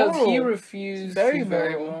forgot he's Because moral. he refused. Very He's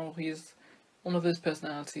very moral. moral. He's one of those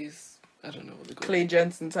personalities. I don't know what they call. Clay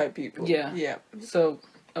Jensen type people. Yeah. Yeah. So,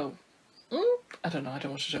 I don't know. I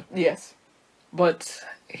don't watch the show. Yes. But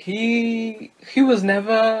he was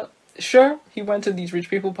never sure. He went to these rich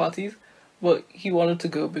people parties, but he wanted to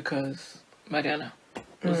go because Mariana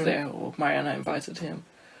was there, or Mariana invited him.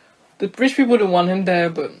 The rich people didn't want him there,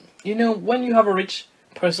 but you know, when you have a rich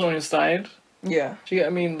person on your side, Yeah. do you get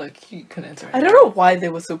what I mean? Like, you can enter. I don't know why they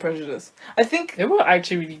were so prejudiced. I think They were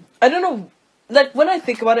actually really. I don't know. Like when I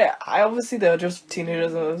think about it, I obviously they were just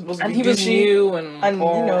teenagers and it was supposed to And be he was Gucci. new and and,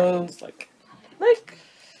 you know, it's like. Like,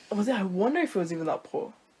 was it? I wonder if it was even that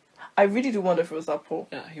poor. I really do wonder if it was that poor.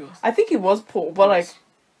 Yeah, he was. I think he was poor, but like,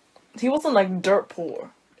 Yes. he wasn't like dirt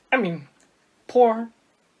poor. I mean, poor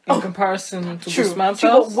in comparison to True, this man's True,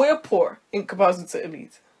 house. but we're poor in comparison to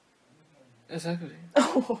elite. Exactly.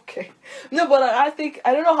 Oh, okay. No, but I think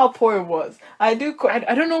I don't know how poor it was. I do.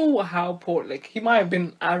 I don't know how poor. Like, he might have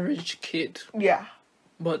been average kid, Yeah.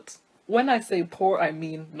 but when I say poor, I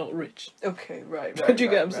mean not rich. Okay. Right. Do Right. you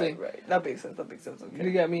get what I'm right, saying? Right. That makes sense. That makes sense. Do you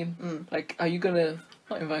Okay. get what I mean? Like, are you gonna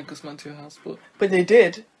not invite Guzman to your house, but But they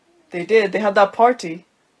did. They did. They had that party.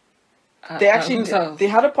 They actually whose did. house? They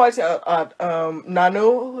had a party at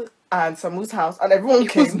Nano and Samu's house, and everyone It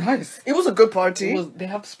came. was nice. It was a good party. They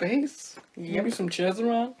have space. Yep. Maybe some chairs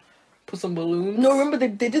around. Put some balloons. No, remember they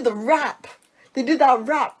did the rap. They did that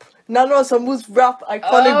rap. Nano and Samu's rap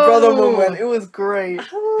iconic Oh. brother moment. It was great.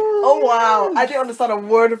 Oh wow! I didn't understand a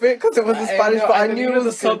word of it because it was in Spanish, but I and knew you it know the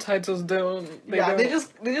was good. subtitles don't. Yeah, they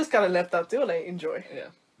don't. just kind of left that. They were like, enjoy. Yeah.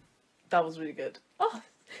 That was really good. Oh,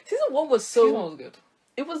 season 1 was Season so. one was good.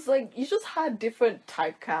 It was like you just had different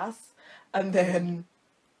typecasts, and then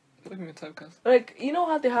What do you mean typecast? like you know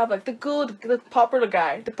how they have like the popular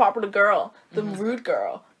guy, the popular girl, the rude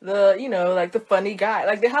girl, the like the funny guy.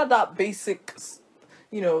 Like they had that basic,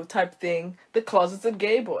 type thing. The closeted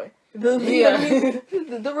gay boy. You know what I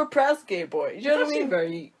mean? the repressed gay boy. You know what I mean?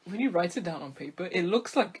 Very when you write it down on paper, it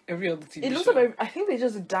looks like every other TV It looks show. like I think they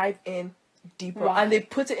just dive in deeper Right. and they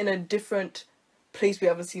put it in a different place we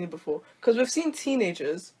haven't seen it before. Because we've seen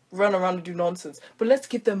teenagers run around and do nonsense, but let's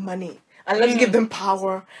give them money and let's give them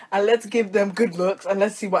power and let's give them good looks and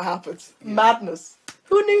let's see what happens. Madness.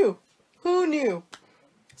 Who knew? Who knew?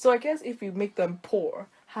 So I guess if we make them poor,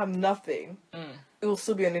 have nothing, it will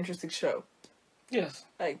still be an interesting show. Yes.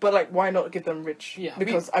 But why not get them rich? Yeah.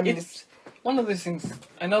 Because I mean it's one of these things.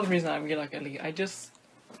 Another reason I really like Ellie, I just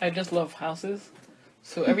love houses.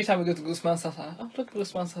 So every time we go to Guzman's house, look at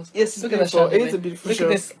Guzman's house. Yes, it's look beautiful. At that it is a beautiful show.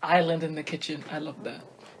 Look at this island in the kitchen. I love that.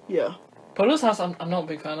 Yeah. Polo's house, I'm not a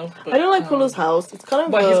big fan of. But, I don't like Polo's house. It's kind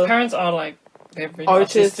of. But his parents are like they're very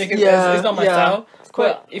artists. artistic. Yeah, it's not my style. It's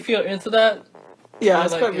quite. But if you're into that, Yeah,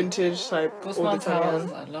 it's like quite it. vintage type. Guzman's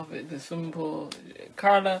house, I love it. The swimming pool,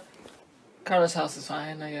 Carla's house is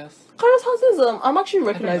fine, I guess. Carla's house is I'm actually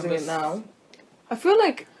recognizing it now. I feel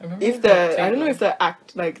like if I don't know if they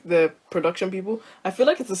act like the production people. I feel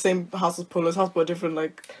like it's the same house as Polo's house, but different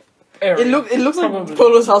like. Area. It looks Probably. like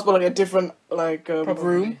Polo's house, but like a different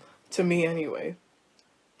room to me anyway.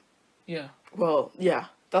 Yeah. Well, yeah,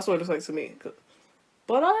 that's what it looks like to me.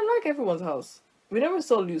 But I like everyone's house. We never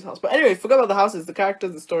saw Lou's house, but anyway, forget about the houses, the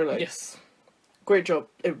characters, the storyline. Yes. Great job,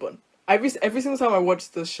 everyone. Every single time I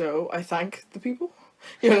watch the show, I thank the people.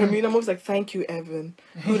 You know what I mean? I'm always like, thank you, Evan.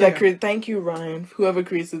 Thank you, Ryan, whoever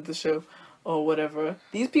created the show, or whatever.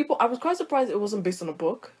 These people, I was quite surprised it wasn't based on a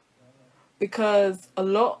book. Because a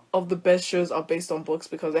lot of the best shows are based on books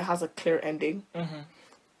because it has a clear ending. Mm-hmm.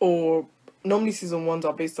 Or normally season 1s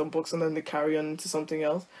are based on books and then they carry on into something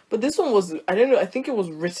else. But this one was, I don't know, I think it was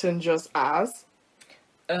written just as.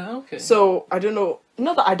 Okay. So, I don't know,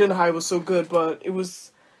 not that I don't know how it was so good, but it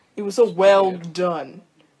was so well done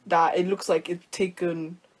that it looks like it's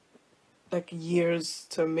taken like years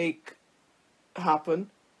to make happen.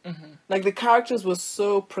 Mm-hmm. Like the characters were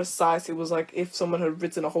so precise. It was like if someone had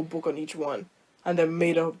written a whole book on each one and then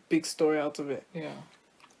made a big story out of it. Yeah.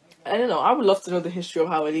 I don't know. I would love to know the history of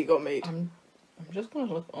how Ellie got made. I'm just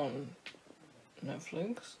gonna look on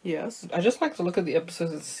Netflix. Yes. I just like to look at the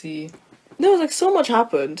episodes and see No, like so much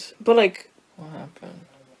happened, but like what happened.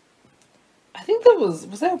 I think was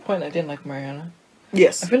there a point I didn't like Mariana?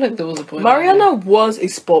 yes. I feel like there was a point. Mariana was a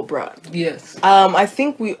sport brat. Yes. I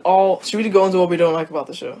think we all should really go into what we don't like about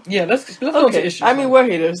the show. Yeah, let's go into issues. I mean, we're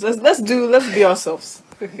haters. Let's be ourselves.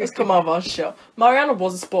 Let's come out of our shell. Mariana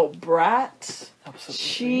was a sport brat. Absolutely.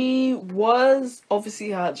 She was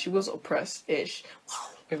she was oppressed-ish.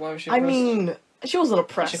 Wait, why was she I oppressed? mean, she wasn't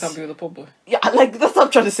oppressed. She can't be with a poor boy. Yeah, like that's what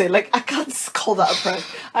I'm trying to say. Like I can't call that oppressed.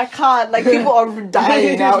 I can't. Like people are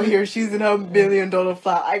dying out here. She's in her $1 billion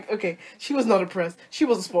flat. Okay, she was not oppressed. She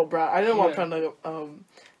was a sport brat. I don't know what I'm trying to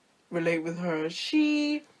relate with her.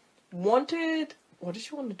 She wanted. What did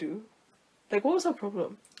she want to do? Like, what was her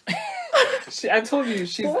problem? I told you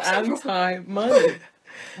she's anti-money,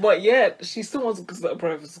 but yet she still wants to go to a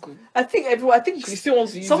private school. I think she still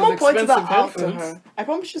wants to use someone pointed that out to headphones. her. I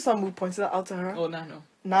promise you, Samu pointed that out to her. Oh, Nano.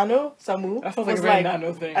 Nano, Samu. That sounds like a very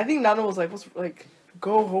Nano thing. I think Nano was like, "What's like,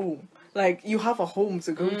 go home? Like, you have a home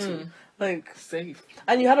to go to, like safe."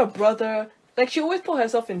 And you had a brother. Like, she always put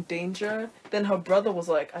herself in danger. Then her brother was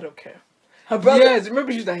like, "I don't care." Her brother. Yes,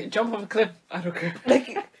 remember she's like, "Jump off a cliff." I don't care.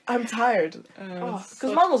 Like, I'm tired.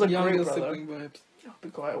 Because mine was a great brother. Sibling vibes. Be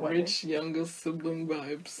quiet, Rich younger sibling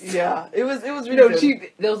vibes. Yeah, it was really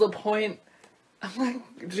good. There was a point. I'm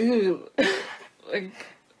like, dude, like,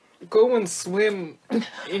 go and swim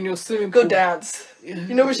in your swimming pool. Go dance. You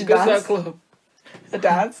know where she goes to danced? that club. A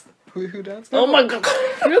dance. Who danced? Oh my god!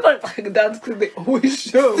 You know like dance because they always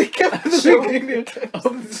show They kept at the showing beginning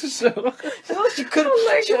of the show. She couldn't.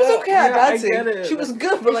 Like, she was okay at dancing. I get it. She was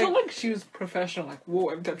good, But but it's like, not like she was professional. Like, whoa!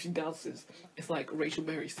 Every time she dances, it's like Rachel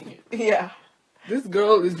Berry singing. yeah. This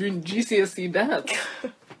girl is doing GCSE dance.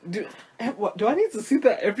 Do I need to see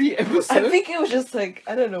that every episode? I think it was just like,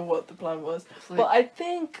 I don't know what the plan was, like, but I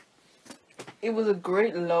think it was a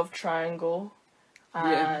great love triangle.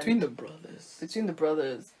 Yeah, between the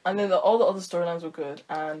brothers. And then all the other storylines were good.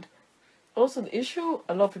 And also the issue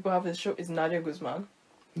a lot of people have with this show is Nadia Guzman.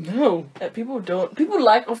 No. People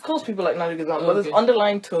like Nadia Guzman, but there's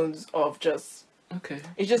underlying tones of just... Okay.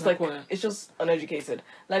 It's just like what? it's just uneducated.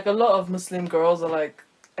 Like a lot of Muslim girls are like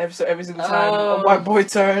every single time a white boy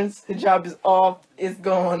turns, hijab is off, it's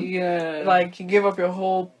gone. Yeah. Like you give up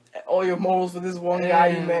all your morals for this one guy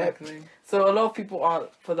you met. Exactly. So a lot of people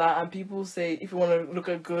aren't for that, and people say if you want to look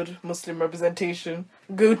at good Muslim representation,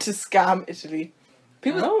 go to Scam Italy.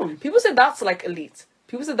 People say that's like elite.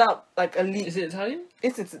 People say that like elite. Is it Italian?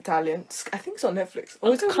 It's Italian. I think it's on Netflix.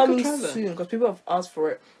 Oh, it's coming soon because people have asked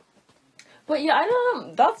for it. But yeah, I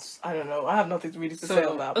don't know. I have nothing really to say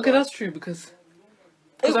on that. Okay, that's true because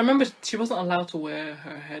I remember she wasn't allowed to wear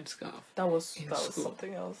her headscarf. That was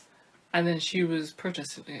something else. And then she was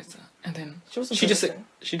protesting against that. And then she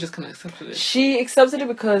just kind of accepted it. She accepted it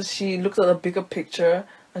because she looked at the bigger picture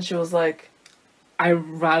and she was like, She'd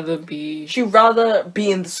rather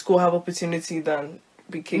be in the school, have opportunity than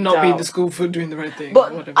be kicked not out. be in the school for doing the right thing.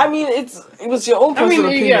 But whatever. I mean, it was your own personal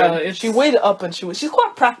opinion. Yeah, she weighed it up and she's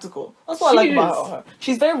quite practical. That's what I like about her.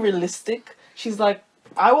 She's very realistic. She's like,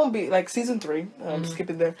 I won't be like season 3. I'm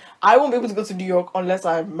skipping there. I won't be able to go to New York unless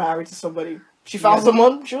I'm married to somebody. She found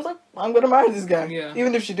someone. She was like, I'm gonna marry this guy. Yeah.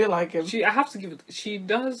 Even if she didn't like him. I have to give it. She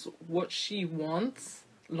does what she wants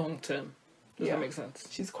long term. Does that make sense?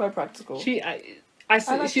 She's quite practical.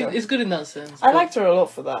 It's good in that sense. I liked her a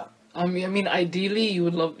lot for that. I mean, ideally, you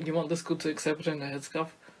want the school to accept her in the headscarf,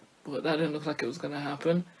 but that didn't look like it was gonna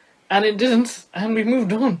happen, and it didn't, and we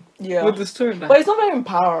moved on. Yeah. With the story. But it's not very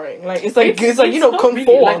empowering. Like it's like conform.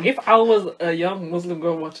 Really, like if I was a young Muslim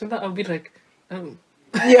girl watching that, I'd be like, oh.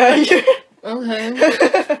 Yeah.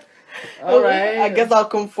 Okay. All right. I guess I'll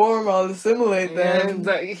conform. I'll assimilate then.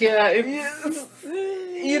 It's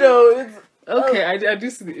you know. It's, okay. I do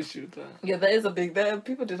see the issue with that. Yeah, there is a big.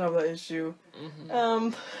 People did have that issue.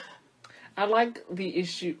 Mm-hmm. I like the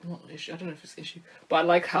issue. Not issue. I don't know if it's issue, but I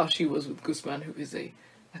like how she was with Guzman, who is I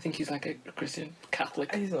think he's like a Christian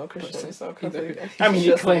Catholic. He's not Christian. Person. He's not Catholic. I mean,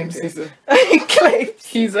 he claims he's a. He claims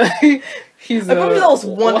he's a. He's a. I remember that was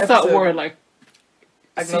one What's episode. that word like?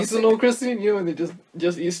 Agnostic. Seasonal Christian, you know, and they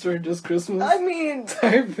just Easter and just Christmas. I mean,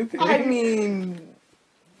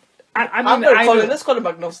 let's call him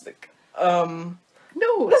agnostic. No,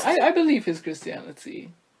 I believe his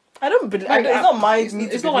Christianity. I don't believe. It's not my me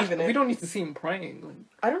to believe in it. We don't need to see him praying.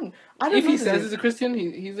 I don't. If he says he's a Christian,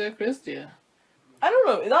 he's a Christian. I don't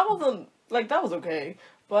know. That wasn't like that was okay,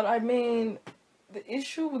 but I mean, the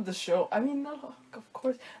issue with the show. I mean, of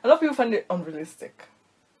course, a lot of people find it unrealistic.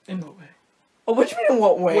 In what way? Oh, what do you mean? In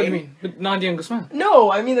what way? What do you mean? With Nadia and Guzman?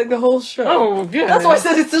 No, I mean like the whole show. Oh, yeah. That's why I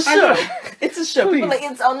said it's a show. It's a show. Please. People are like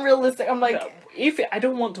it's unrealistic. I'm like, I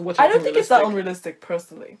don't want to watch. I don't think it's that unrealistic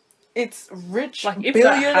personally. It's rich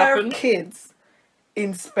billionaire kids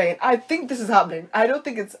in Spain. I think this is happening. I don't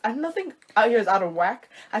think it's. Nothing out here is out of whack.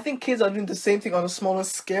 I think kids are doing the same thing on a smaller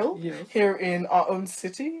scale here in our own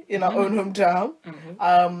city, in our own hometown.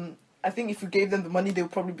 Mm-hmm. I think if you gave them the money, they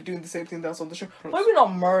would probably be doing the same thing that's on the show. Maybe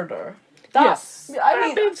not murder. Yes. I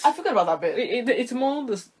mean, I forgot about that bit. It's more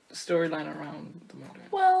the storyline around the murder.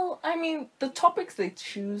 Well, I mean, the topics they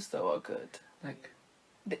choose though are good. Like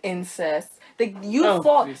the incest. You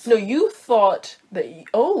thought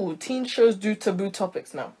that teen shows do taboo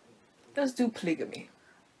topics now. Let's do polygamy.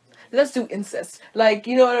 Let's do incest. Like,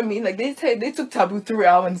 you know what I mean? Like they took taboo 3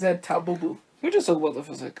 hours and said taboo. We just talk about that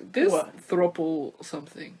for a second. This throuple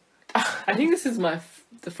something. I think this is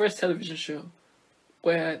the first television show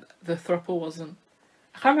where the throuple wasn't.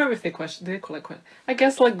 I can't remember if they call it question. I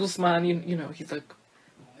guess like Guzman, you know, he's like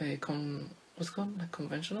what's it called? Like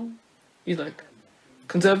conventional. He's like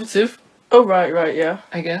conservative. Oh right, yeah.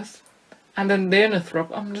 I guess. And then they're in a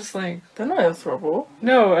throuple. I'm just like they're not in a throuple.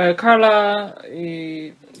 No, Carla,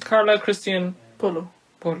 Christian, Polo.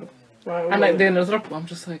 Right, and like they're in a throuple. I'm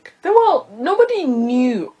just like nobody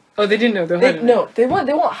knew. Oh, they didn't know. They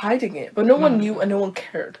weren't hiding it, but no one knew and no one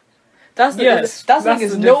cared. That's the thing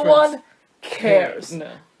is no one cares.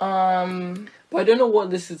 No. But I don't know what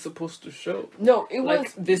this is supposed to show. No, it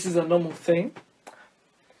was. This is a normal thing.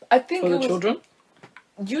 I think for the children.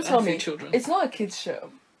 You tell me. Children. It's not a kids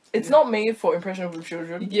show. It's not made for impressionable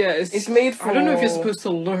children. Yeah, it's made for. I don't know if you're supposed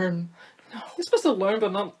to learn. No, you're supposed to learn,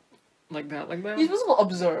 but not like that. You're supposed to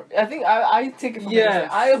observe. I think I take it from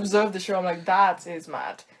I observe the show. I'm like, that is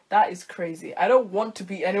mad. That is crazy. I don't want to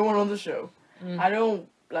be anyone on the show. I don't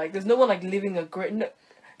like. There's no one like living a great. No,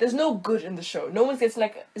 there's no good in the show. No one gets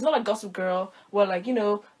like. It's not like Gossip Girl where like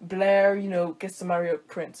Blair gets to marry a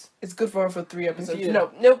prince. It's good for her for 3 episodes. Yeah.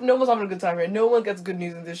 No one's having a good time here. No one gets good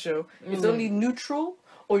news in this show. It's only neutral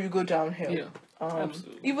or you go downhill. Yeah,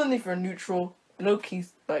 absolutely. Even if you're neutral, low key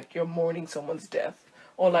like you're mourning someone's death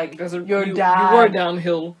or like your dad. You were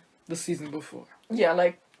downhill the season before. Yeah,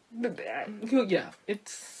 like.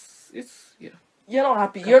 It's You're not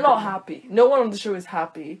happy. You're not happy. No one on the show is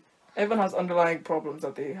happy. Everyone has underlying problems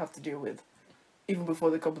that they have to deal with, even before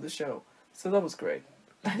they come to the show. So that was great.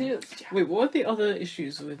 Wait, what are the other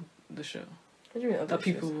issues with the show? What do you mean other that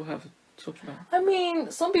issues? People have talked about? I mean,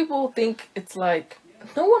 some people think it's like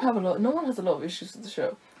no one has a lot of issues with the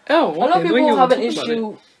show. Oh, okay. A lot of people have an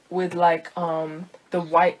issue with like the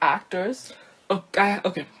white actors. Okay.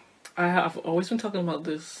 I have always been talking about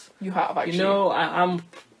this. You have actually.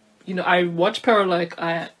 I watch Pero like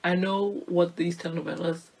I know what these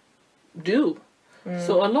telenovelas do.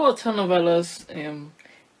 So a lot of telenovelas,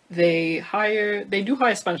 they do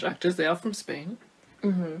hire Spanish actors. They are from Spain,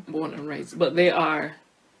 born and raised, but they are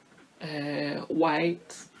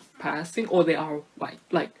white passing, or they are white.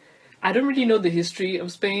 Like, I don't really know the history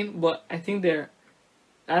of Spain, but I think their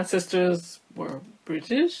ancestors were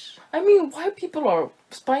British. I mean, white people are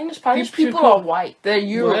Spanish people People- are white. They're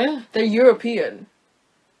Where? They're European.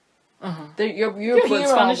 Uh-huh. They're European are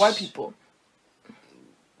Spanish- white people.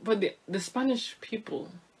 But the Spanish people.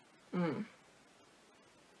 Mm.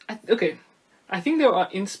 Okay, I think there are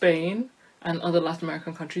in Spain and other Latin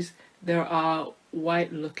American countries. There are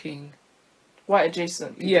white-looking White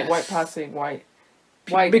adjacent. People, Yes. White passing. White.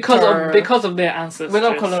 because of their ancestors.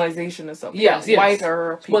 Without colonization and stuff. Yes, yeah, yes.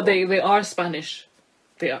 Whiter people. But they are Spanish.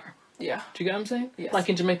 They are. Yeah. Do you get what I'm saying? Yes. Like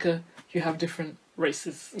in Jamaica, you have different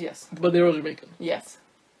races, Yes. but they're all Jamaican. Yes.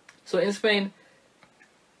 So in Spain,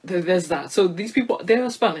 there's that. So these people, they are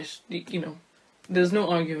Spanish. You know, there's no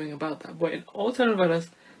arguing about that. But in all telenovelas,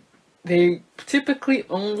 they typically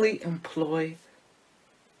only employ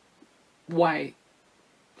white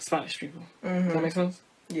Spanish people. Does that make sense?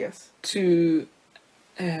 Yes. To,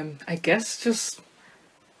 I guess, just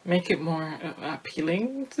make it more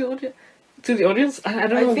appealing to the audience. To the audience, I don't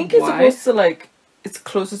know I think why. it's supposed to like it's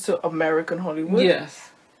closer to American Hollywood. Yes,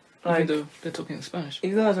 Like, even though they're talking Spanish.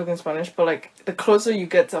 even though they're talking Spanish, but like the closer you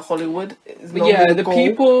get to Hollywood, is But yeah, normally the goal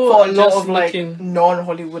people for are a lot just of like looking-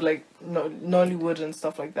 non-Hollywood, like Nollywood and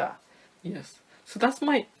stuff like that. Yes, so that's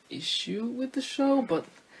my issue with the show. But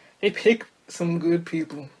they pick some good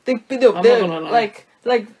people. They're not gonna lie.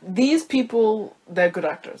 like these people, they're good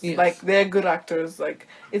actors. Yes. Like they're good actors. Like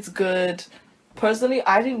it's good. Personally,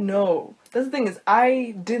 I didn't know. That's the thing is,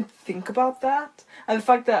 I didn't think about that, and the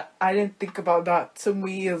fact that I didn't think about that to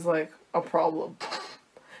me is like a problem,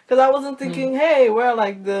 because I wasn't thinking, hey, we're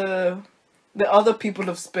like the other people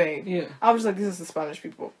of Spain. Yeah. I was like, this is the Spanish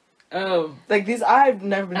people. Oh, Like these, I've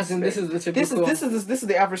never been. as to in Spain. this is the typical. This is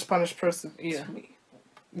the average Spanish person. Yeah. To me.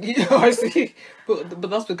 Yeah, I see. But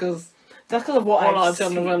that's because That's because of what all our I've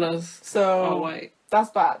seen. telenovelas are So white. that's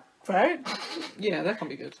bad, right? Yeah, that can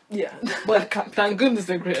be good. Yeah. But thank goodness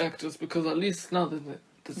they're great actors, because at least now there's an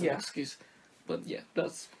Yeah. excuse. But yeah,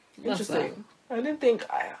 that's Interesting. I didn't think.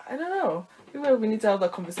 I don't know. Maybe we need to have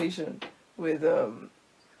that conversation with an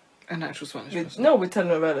actual Spanish with person. no with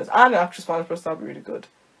telenovelas. And an actual Spanish person that'd be really good.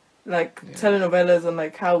 Like Yeah. telenovelas and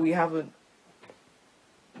like how we haven't.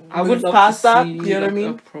 I would moved love past to that. see, You know what I like, mean?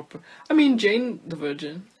 a proper. I mean, Jane the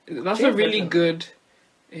Virgin. That's Jane a the really Virgin. good.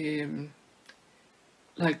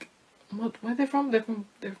 Like, where are they from? They're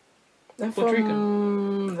They're Puerto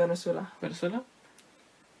from Venezuela. Venezuela.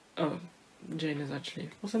 Oh, Jane is actually,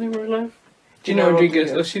 what's her name in real life? Gina Gina Rodriguez.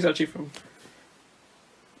 Rodriguez. Oh, she's actually from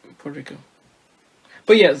Puerto Rico.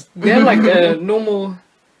 But yes, they're like a normal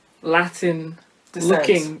Latin Descent.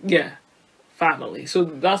 looking, family. So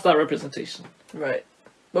that's that representation. Right.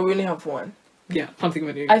 But we only have one. Yeah, can't think of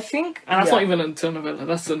any. I think. And that's yeah. not even a telenovela.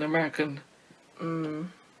 That's an American Mm,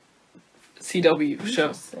 CW show.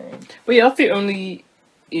 interesting. But yeah, that's the only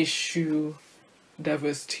issue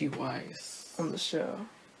diversity-wise. On the show.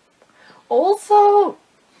 Also,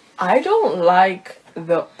 I don't like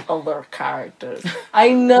the other characters.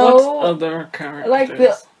 I know. What other characters? Like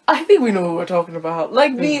I think we know who we're talking about.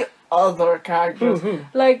 Like the other characters. Who?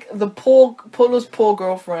 Like the Polo's poor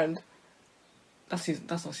girlfriend. That's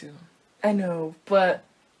not season. I know, but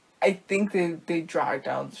I think they dragged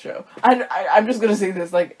down the show. I'm just gonna say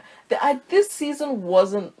this. Like this season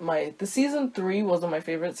wasn't the season 3 wasn't my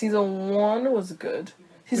favorite. Season 1 was good.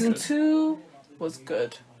 Season Okay. 2 was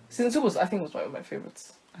good. Season 2 was I think was one of my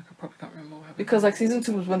favorites. Probably can't remember what happened. Because like season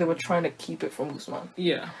 2 was when they were trying to keep it from Guzman.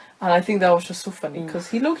 Yeah. And I think that was just so funny because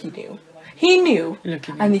he knew. He knew.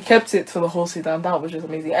 And he kept it for the whole season, and that was just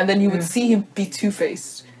amazing. And then you would see him be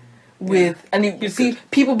two-faced and you He's see good.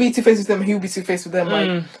 people be two-faced with them, he would be two-faced with them. Like,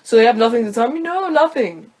 Mm. so they have nothing to tell me? No,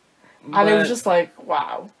 nothing. And it was But just like,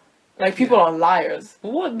 wow. Like, people are liars.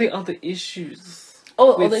 what are the other issues?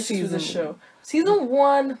 Oh, with other issues with the season- show. Season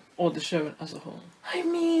 1, Or the show as a whole? I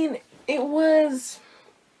mean, it was...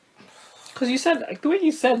 Because you said, like, the way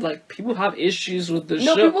you said, like, people have issues with the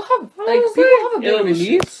No, show. people have, I like, was people have a bit of It issues.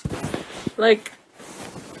 release? Like,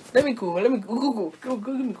 let me Google.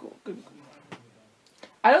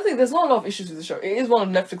 I don't think there's not a lot of issues with the show. It is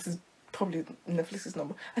one of probably Netflix's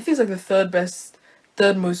number. I think it's like the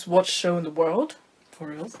third most watched show in the world. For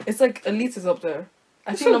real? It's like Elite is up there.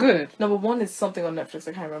 I It's think so good. number 1 is something on Netflix.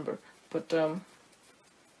 I can't remember, but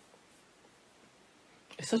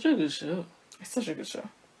It's such a good show. it's such a good show.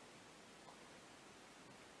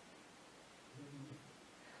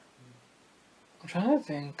 I'm trying to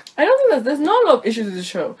think. I don't think there's not a lot of issues with the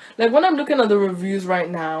show. Like when I'm looking at the reviews right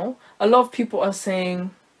now, a lot of people are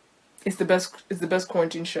saying it's the best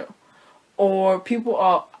quarantine show, or people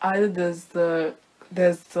are either there's the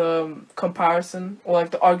comparison or like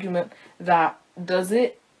the argument that does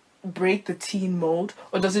it break the teen mold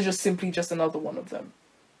or does it just simply just another one of them?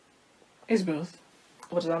 It's both.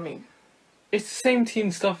 What does that mean? It's the same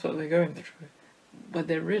teen stuff that they're going through, but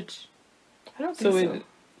they're rich. I don't think so.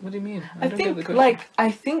 What do you mean? I don't get the think question. I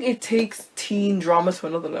think it takes teen drama to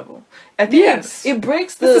another level. I think Yes. it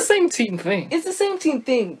breaks It's the same teen thing. It's the same teen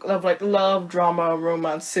thing of like love, drama,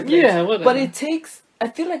 romance, siblings. Yeah, whatever. But it takes. I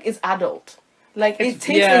feel like it's adult. Like it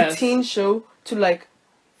takes yes. a teen show to like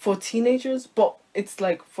for teenagers, but it's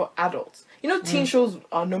like for adults. You know, teen shows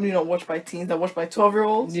are normally not watched by teens; they're watched by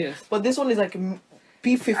 12-year-olds. Yes. But this one is like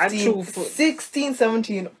B15, 16,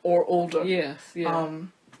 17 or older. Yes. Yeah.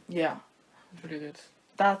 Yeah. Pretty good.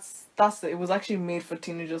 That's it. It was actually made for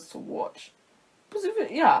teenagers to watch.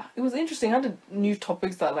 It was interesting. It had new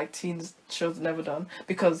topics that like teens shows never done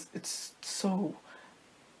because it's so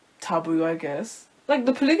taboo, I guess. Like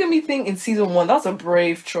the polygamy thing in season 1, that's a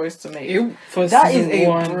brave choice to make. That is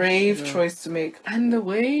a brave choice to make. And the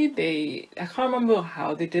way I can't remember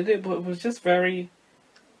how they did it, but it was just very.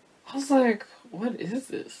 I was like, what is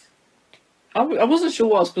this? I wasn't sure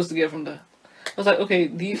what I was supposed to get from that. I was like,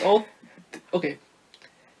 okay, okay.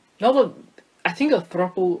 Now that I think a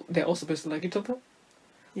throuple, they're all supposed to like each other.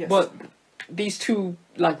 Yes. But these two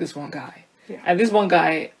like this one guy. Yeah. And this one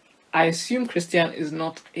guy, I assume Christian is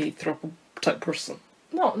not a throuple type person.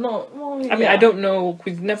 No. Well, I mean, I don't know.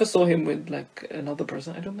 We never saw him with like another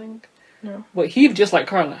person, I don't think. No. But he just like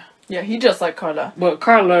Carla. Yeah, he just like Carla. But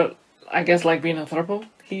Carla, I guess, like being a throuple.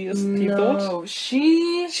 He thought. No,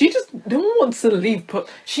 she just don't want to leave.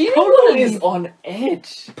 Polo is on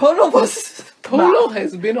edge. Polo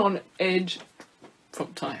has been on edge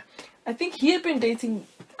from time. I think he had been dating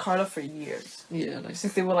Carla for years. Yeah, like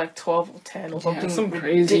since they were like 12 or 10 or something. Some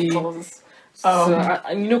crazy. Ridiculous.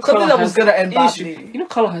 And you know, something that was gonna end badly. badly. You know,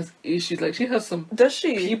 Carla has issues. Like she has some. Does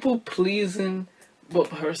she? People pleasing, but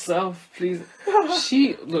herself pleasing.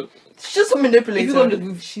 Look. She's just a manipulator.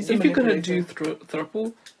 If you're gonna do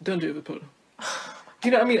throuple, don't do it with Polo. You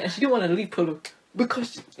know what I mean? And she didn't want to leave Polo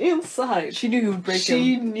because inside she knew he would break him.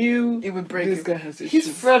 She knew it would break this him. Guy has issues.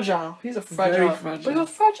 He's fragile. He's a fragile. Very fragile. But you're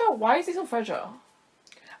fragile. Why is he so fragile?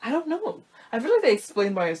 I don't know. I feel like they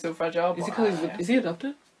explain why he's so fragile. Is he because is he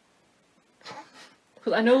adopted?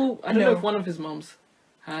 Because I don't know if one of his moms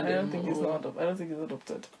had. I don't think he's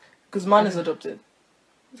adopted. Guzman is adopted.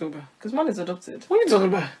 Guzman is adopted. What are you talking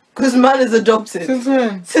about? Guzman is adopted. Since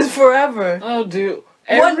when? Since forever. Oh, dude.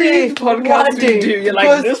 Every podcast we do, you're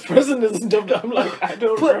like, this person is adopted. I'm like, I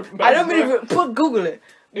don't remember. I don't mean Google it.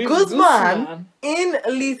 Guzman in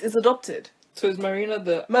Elite is adopted. So is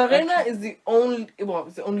Marina Marina is the only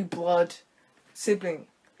blood sibling.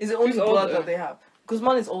 Is the only blood that they have.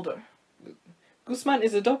 Guzman is older. Guzman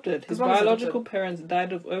is adopted. His biological parents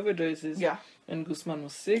died of overdoses. Yeah. And Guzman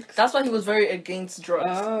was 6. That's why he was very against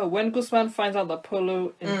drugs. When Guzman finds out that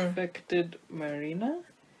Polo infected Marina,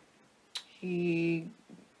 he,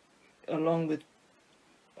 along with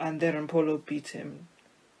Ander and Polo, beat him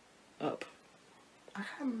up. I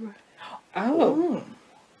can't remember. Oh.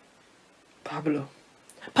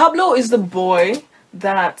 Pablo is the boy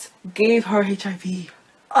that gave her HIV.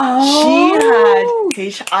 Oh. She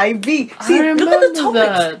had HIV. See, look at the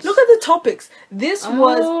topics. Look at the topics. This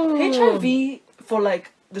was HIV for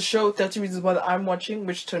like the show 30 Reasons Why that I'm watching,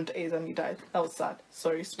 which turned to AIDS and he died. That was sad.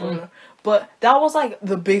 Sorry, spoiler. But that was like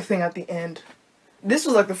the big thing at the end. This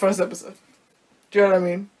was like the first episode. Do you know what I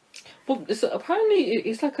mean? Well, apparently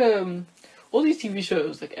it's like all these TV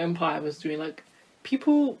shows like Empire was doing like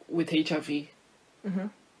people with HIV. Mm-hmm.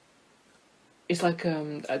 It's like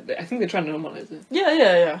I think they're trying to normalize it.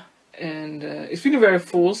 Yeah. And it's feeling very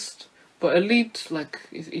forced, but Elite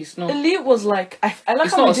it's not. Elite was like I like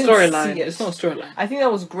it's how not we a didn't storyline. see it. It's not a storyline. I think that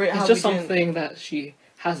was great. It's just something that she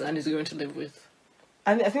has and is going to live with.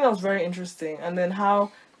 I think that was very interesting, and then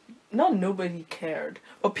how not nobody cared,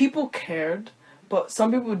 but people cared. But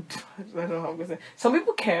some people, I don't know how I'm gonna say. Some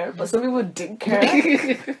people cared, but some people didn't care.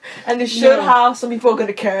 And they showed how some people are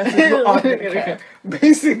gonna care and some people aren't gonna care.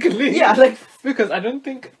 Basically. Yeah, like because I don't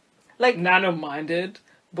think like Nano minded,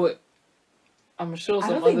 but I'm sure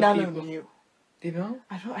some other Nano people knew. You know?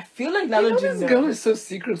 I feel like Nano didn't know. This girl is so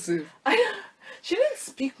secretive. She didn't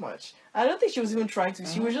speak much. I don't think she was even trying to.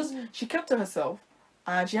 She was just she kept to herself,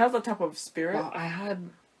 and she has that type of spirit. Wow,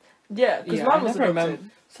 because Mom was adopted. Remember.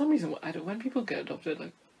 For some reason, when people get adopted,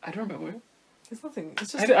 like I don't remember. It's nothing.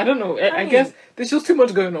 It's just I don't know. I guess there's just too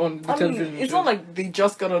much going on. It's not like they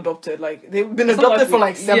just got adopted. Like they've been adopted for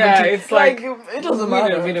like 17. Yeah, it's like it doesn't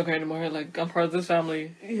matter. We don't care anymore. Like I'm part of this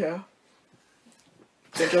family. Yeah.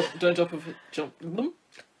 Don't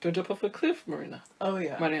jump off a cliff, Marina. Oh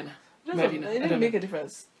yeah. Marina. It didn't make a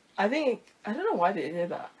difference. I don't know why they did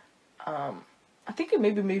that. I think it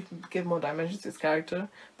maybe give more dimension to his character,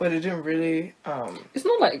 but it didn't really. It's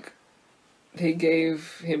not like they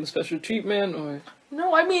gave him special treatment or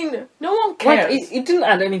No, I mean, no one cares. like it didn't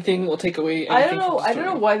add anything or take away anything. I don't know. From the I don't know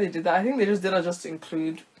story. why they did that. I think they just did that just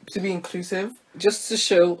to be inclusive. Just to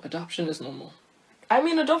show adoption is normal. I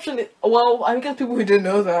mean, adoption. Well, I guess people who didn't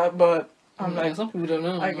know that, but I'm Yeah, like, some people don't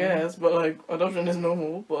know. I guess, but like, adoption is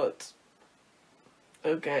normal. But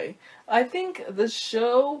okay, I think the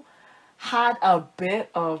show had a bit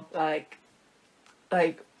of like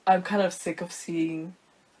I'm kind of sick of seeing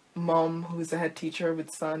mom who's a head teacher with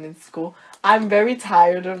son in school. I'm very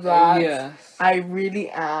tired of that. Yes. I really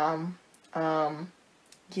am.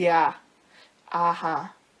 Yeah. Uh-huh.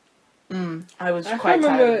 I was I quite can't tired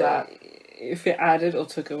of remember that. if it added or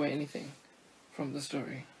took away anything from the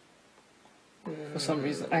story. For some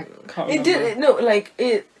reason, I can't remember. It did no, like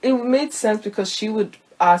it made sense because she would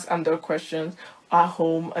ask Andor questions at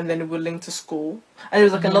home and then it would link to school. And it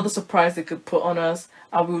was like another surprise they could put on us.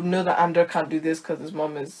 And we would know that Andor can't do this because his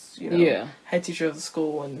mom is, Yeah. head teacher of the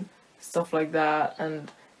school and stuff like that.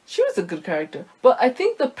 And she was a good character. But I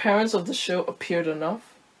think the parents of the show appeared enough.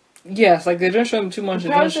 Yes, like they don't show them too much. The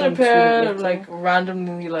They don't parents show them appear too little. like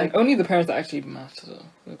randomly, like Like only the parents that actually matter.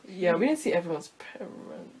 Though. yeah, we didn't see everyone's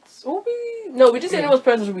parents. Oh, we didn't see Yeah. anyone's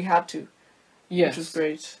parents, which we had to, Yes. which was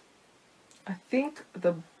great. I think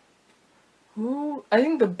the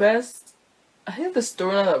best. I think the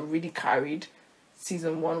storyline that really carried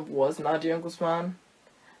season 1 was Nadia and Guzman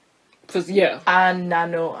Cause yeah. and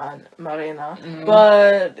Nano and Marina, Mm.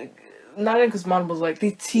 but Nadia and Guzman was like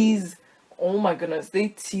they teased. Oh my goodness, they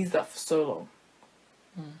teased that for so long.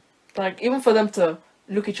 Like even for them to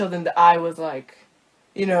look each other in the eye was like,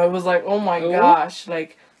 it was like, oh my Oh. gosh,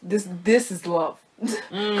 like this is love.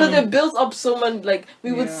 Because it builds up so much. Like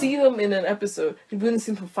we would Yeah. see them in an episode, we wouldn't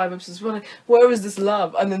see them for 5 episodes. We're like, where is this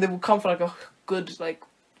love? And then they would come for like a good like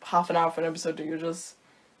half an hour for an episode. And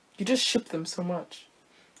you just ship them so much.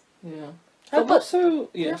 Yeah. But Also,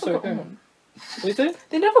 they yeah. never Sorry. got Go on. on. What you say?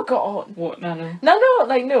 They never got on. What? No.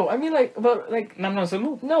 No. I mean like, but like No. Some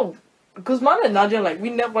more. no, because Man and Nadia we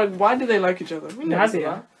never why do they like each other? We never see Nadia.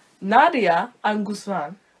 that. Nadia and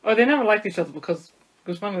Guzman. Oh, they never liked each other because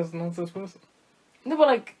Guzman is a nonsense person. No, but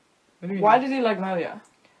like, What do you why mean? did he like Nadia?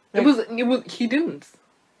 It was. He didn't.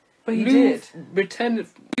 But he Lou did. Pretended.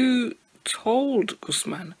 You told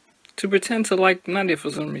Guzman to pretend to like Nadia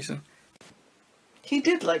for some reason. He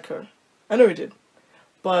did like her. I know he did.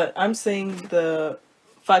 But I'm saying the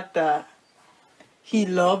fact that he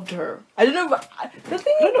loved her. I don't know, but the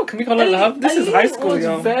thing I don't know. Can we call it love? This is high school, was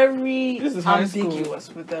yo. very This is high school.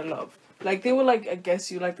 ambiguous with their love. Like, they were like, I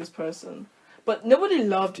guess you like this person. But nobody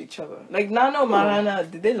loved each other. Like, Nano and Marana,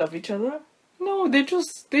 did they love each other? No, they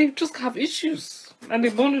just have issues, and they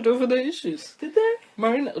bonded over their issues. Did they?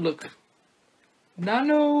 Marina, look,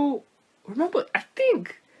 Nano. Remember, I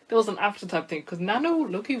think there was an after type thing because Nano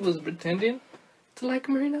Loki was pretending to like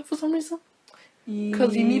Marina for some reason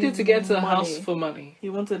because he needed to get to the house for money, He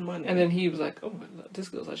wanted money. and then he was like, "Oh, this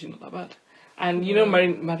girl's actually not that bad." And you know,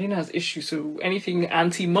 Marina has issues, so anything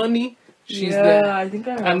anti-money, she's there. I think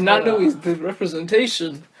I remember And Nano that. is the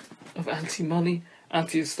representation of anti-money,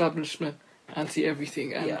 anti-establishment,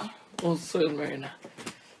 anti-everything, and Yeah. also is Marina.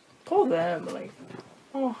 Poor them, like,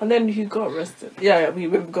 oh, and then he got arrested. Yeah,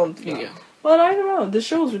 we've gone through that. Yeah. But I don't know, the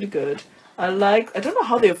show was really good. I don't know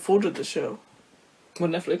how they afforded the show.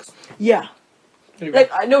 With Netflix. Yeah, Anyway.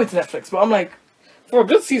 like, I know it's Netflix, but I'm like For a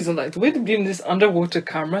good season, like the way they're doing this underwater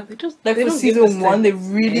camera, they for don't give this season to 1, they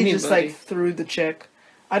really just, anybody. like, threw the check.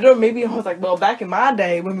 I don't know, maybe I was like, well, back in my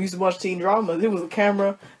day, when we used to watch teen dramas, it was a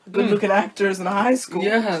camera, good-looking actors in high school.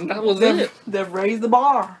 Yeah, that was They've, it. they've raised the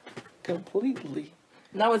bar. Completely.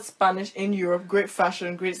 Now it's Spanish in Europe, great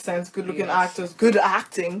fashion, great sense, good-looking Yes. actors, good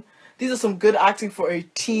acting. These are some good acting for a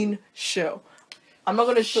teen show. I'm not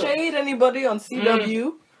gonna shade anybody on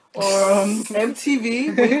CW or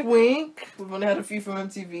MTV. Wink, wink. We've only had a few from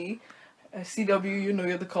MTV. CW, you know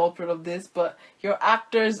you're the culprit of this, but your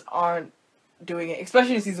actors aren't doing it,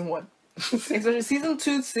 especially in season 1. Especially season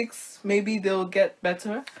 2, 6, maybe they'll get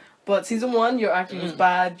better. But season 1, your acting was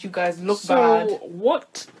bad. You guys look So, bad.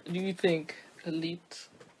 what do you think Elite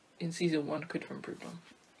in season 1 could have improved on?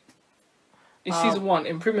 In season 1,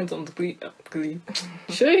 improvement on the Glee.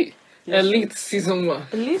 Shay. Yes, Elite season 1.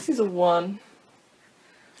 At least season 1.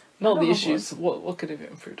 Not No, the what? issues. What could have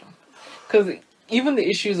improved on? Because even the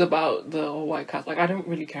issues about the all white cast, like I don't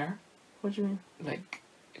really care. What do you mean? Like,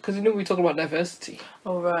 because we talk about diversity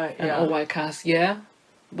Oh, right, and yeah. all white cast, yeah.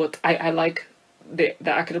 But I like the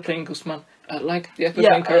actor playing Guzman. I like the actor Yeah,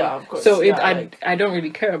 playing Carla. yeah, of course, So yeah, like- I don't really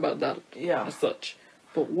care about that Yeah. as such.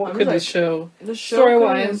 But what I'm could like, this show, The show story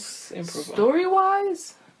wise, improve on?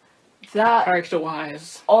 Story-wise, that Character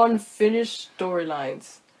wise, unfinished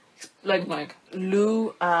storylines Like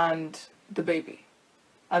Lou and the baby,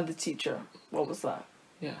 and the teacher. What was that?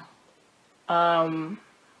 yeah. Um,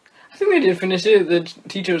 I think they did finish it. The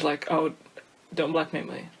teacher was like, "Oh, don't blackmail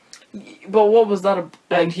me." but what was that?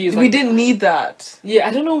 And he's we like- didn't need that. Yeah,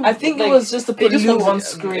 I don't know. I think like, it was just to they put just Lou wanted- on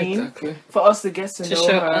screen exactly for us to get to to know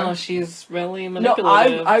show. her. Oh, she's really No,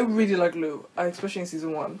 manipulative. I really like Lou, especially in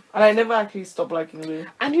season 1, and I never actually stopped liking Lou.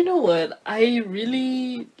 And you know what? I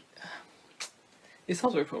really. It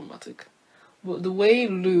sounds very problematic, but the way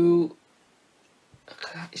Lou.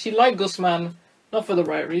 She liked Guzman, not for the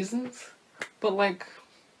right reasons, but like.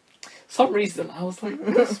 Some reason I was like,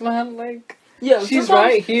 Guzman, like. Yeah, She's sometimes-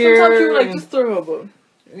 right here. Sometimes people like just throw her a bone.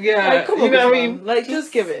 Yeah, Like, come you on, know what I Guzman. mean? Like,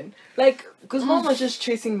 just give in. Like, Guzman was just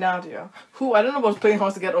chasing Nadia, who I don't know about playing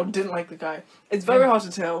hard to get or didn't like the guy. It's very hard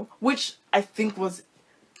to tell, which I think was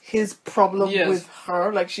his problem Yes. with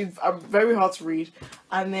her. Like, she's very hard to read.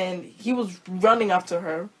 And then he was running after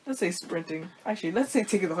her. Let's say sprinting. Actually, let's say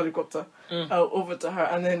taking the helicopter over to her.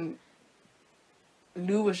 And then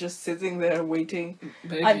Lou was just sitting there waiting.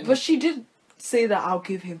 But she did say that I'll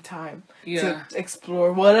give him time yeah. to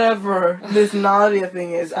explore whatever this Nadia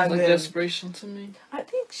thing is. Sounds And like then desperation to me. I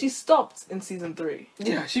think she stopped in season 3.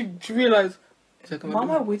 Yeah, she realized. He's like,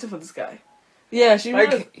 Mama waiting for this guy. Yeah, she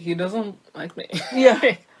realized. like he doesn't like me. Yeah,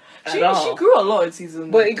 At she all. grew a lot in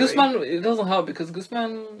season. But 3. Guzman, it doesn't help because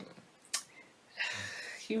Guzman,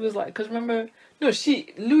 he was like, because remember, no,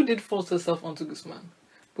 Lou did force herself onto Guzman,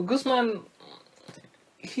 but Guzman,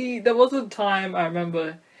 there was a time I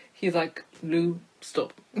remember, he's like, Lou,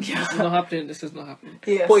 stop. Yeah. This is not happening. This is not happening.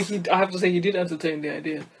 Yes. But I have to say, he did entertain the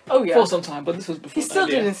idea Oh yeah. for some time, but this was before. He still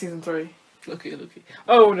the did idea. in season 3. Lucky.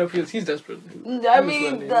 Oh no, he's desperate. I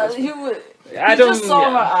mean, he would. I He don't. just saw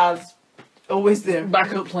yeah. her as always there.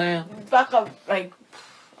 Backup plan. Backup, like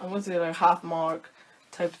I want to say like half mark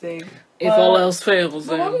type thing. If all else fails,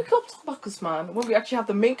 But when we then come to talk about Guzman, when we actually have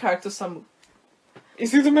the main character Samu.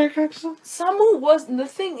 is he the main character? Samu was the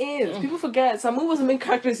thing is people forget Samu was the main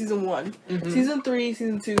character in season 1. Mhm. Season 3,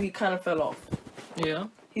 season 2, he kind of fell off. Yeah.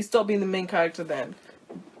 He stopped being the main character then,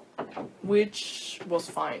 which was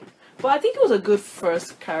fine. But I think it was a good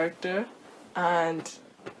first character, and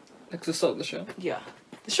Like to start the show. yeah,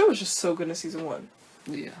 the show was just so good in season 1.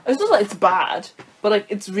 Yeah. It's not like it's bad, but like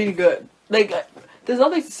it's really good. Like there's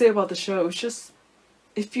nothing to say about the show. It's just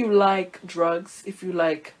if you like drugs, if you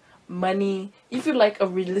like money, if you like a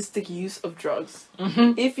realistic use of drugs,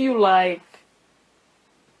 Mm-hmm. if you like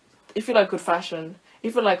good fashion,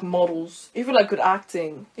 if you like models, if you like good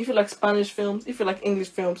acting, if you like Spanish films, if you like English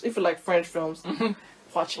films, if you like French films,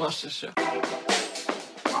 watch it. Watch this show.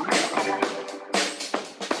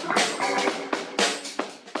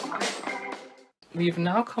 We've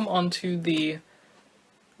now come on to the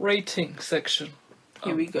rating section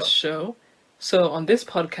Here of we the go. show. So on this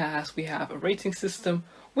podcast, we have a rating system,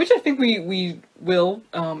 which I think we will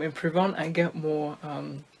improve on and get more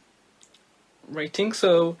ratings.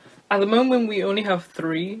 So at the moment, we only have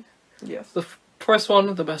 3. Yes. The first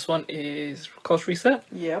one, the best one, is Course Reset.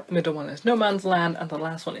 Yep. The middle one is No Man's Land, and the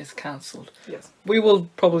last one is Cancelled. Yes. We will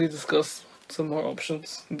probably discuss some more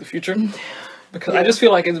options in the future because I just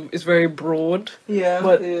feel like it's very broad. Yeah.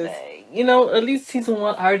 But it is. you know, at least season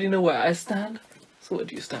 1, I already know where I stand. So where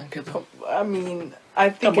do you stand, kid? I mean, I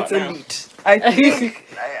think Come it's on now. elite. I think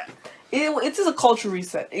it is a cultural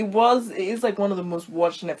reset. It is like one of the most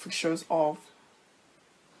watched Netflix shows of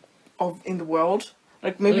in the world.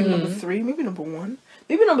 Like maybe number 3, maybe number 1,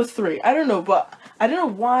 maybe number 3. I don't know, but I don't know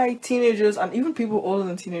why teenagers and even people older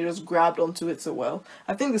than teenagers grabbed onto it so well.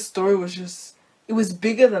 I think the story was just it was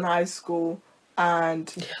bigger than high school,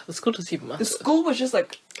 and Yeah, the school doesn't even the matter. school was just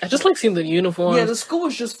like I just like seeing the uniforms. yeah, the school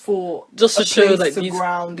was just for just to a show place like to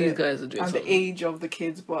ground these it guys are doing and the something. age of the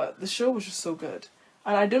kids, but the show was just so good.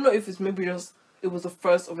 And I don't know if it's maybe just it was the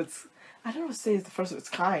first of its I don't want to say it's the first of its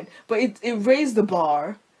kind, but it raised the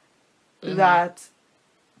bar that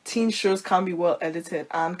teen shows can be well edited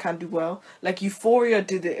and can do well. Like Euphoria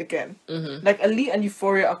did it again. Like Elite and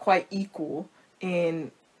Euphoria are quite equal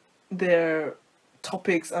in their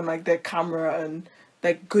topics and like their camera and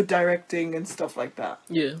like good directing and stuff like that.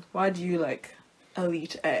 Yeah. Why do you like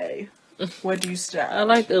Elite A? Where do you stand? I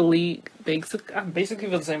like Elite basically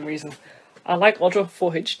for the same reason. I like Ultra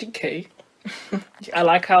 4 HDK. I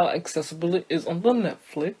like how accessible it is on the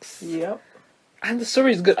Netflix. Yep. And the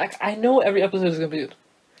story is good. I know every episode is gonna be good.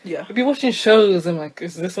 Yeah. I've been watching shows and like,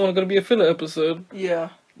 is this one gonna be a filler episode? Yeah.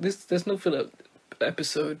 There's no filler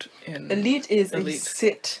episode in Elite is a Elite.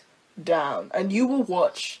 sit down and you will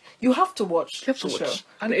watch. You have to watch You have to the watch. show.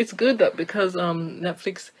 And it's good that because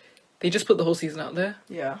Netflix, they just put the whole season out there.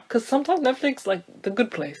 Yeah. Because sometimes Netflix, like The Good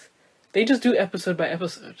Place, They just do episode by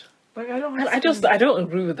episode. Like I don't. And I don't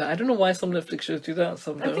agree with that. I don't know why some Netflix shows do that and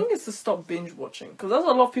some I don't. think it's to stop binge watching because that's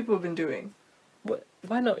what a lot of people have been doing.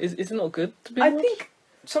 Why not? Is it not good to binge I watch? think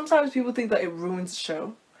sometimes people think that it ruins the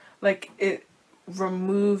show, like it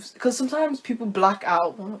removes because sometimes people black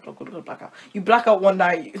out. Well, not gonna black out. You black out one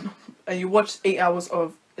night and you watch 8 hours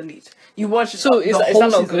of Elite. You watch So is that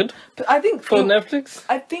not season. good But I think for Netflix?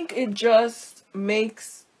 I think it just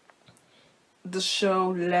makes the show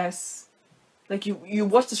less like you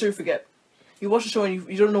watch the show, you forget. You watch the show and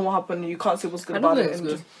you don't know what happened and you can't say what's good I don't about think it. it's And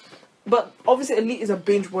good. just, but obviously Elite is a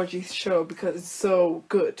binge worthy show because it's so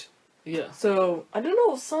good. Yeah. So I don't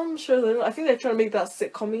know, some shows I think they're trying to make that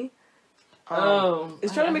sitcom-y.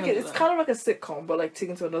 It's trying to make it. It's kind of like a sitcom, but like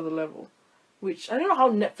taken to another level. Which I don't know how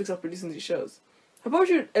Netflix are producing these shows. I told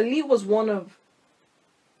you, Elite was one of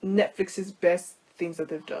Netflix's best things that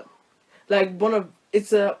they've done. Like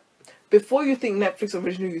before you think Netflix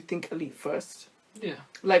original, you think Elite first. Yeah.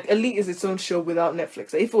 Like Elite is its own show without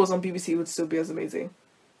Netflix. Like, if it was on BBC, it would still be as amazing.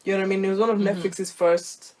 You know what I mean? It was one of Netflix's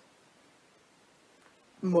first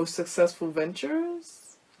most successful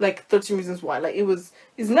ventures. Like 13 Reasons Why. Like it's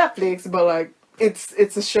Netflix, but like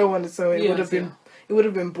it's a show on its own. It would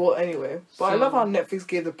have been bought anyway. But I love how Netflix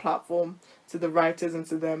gave the platform to the writers and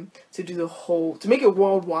to them to do to make it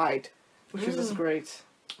worldwide, which is just great.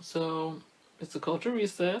 So it's a culture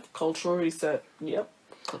reset. Cultural reset. Yep.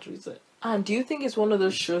 Culture reset. And do you think it's one of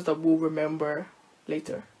those shows that we'll remember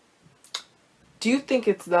later? Do you think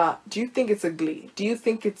it's that? Do you think it's a Glee? Do you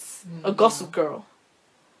think it's a Gossip Girl?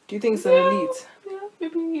 Do you think it's an Elite? Yeah,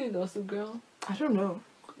 maybe a Gossip Girl. I don't know.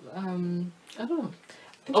 I don't know.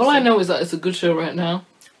 All I know is that it's a good show right now.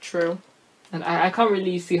 True. And I can't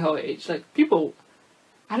really see how it aged. Like, people...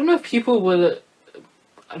 I don't know if people will...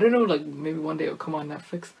 I don't know, like, maybe one day it'll come on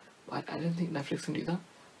Netflix. I don't think Netflix can do that.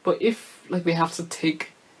 But if, like, they have to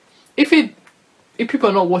take... If people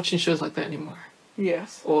are not watching shows like that anymore...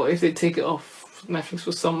 Yes. Or if they take it off Netflix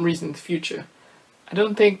for some reason in the future... I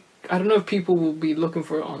don't know if people will be looking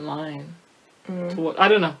for it online. To watch. I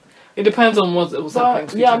don't know. It depends on what's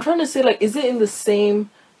happening. Yeah, I'm trying to say, like, is it in the same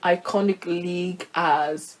iconic league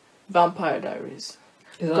as Vampire Diaries?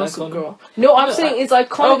 Gossip Girl. No, I'm saying it's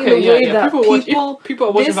iconic in the way that people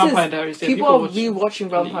are watching Vampire Diaries. People are rewatching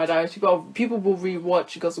Vampire Diaries. People will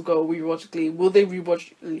rewatch Gossip Girl. Rewatch Glee. Will they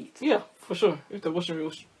rewatch Elite? Yeah, for sure. If they're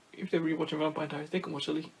rewatching Vampire Diaries, they can watch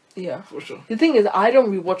Elite. Yeah, for sure. The thing is, I don't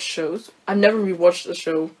rewatch shows. I've never rewatched a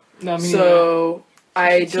show. No, so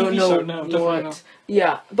I don't know what.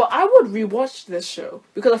 Yeah, but I would rewatch this show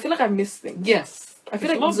because I feel like I missed things. Yes, I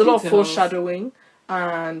feel like there's a lot of foreshadowing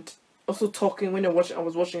and also talking when I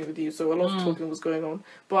was watching it with you. So a lot of talking was going on.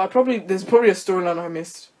 But there's probably a storyline I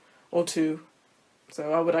missed or two.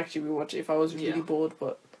 So I would actually rewatch it if I was really bored.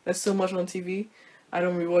 But there's so much on TV. I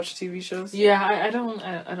don't rewatch TV shows. Yeah, I don't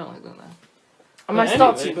like that now. I might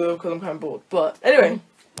start to though because I'm kind of bored. But anyway,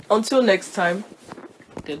 until next time.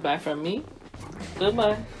 Goodbye from me.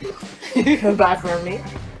 Goodbye. Goodbye from me.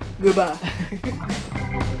 Goodbye.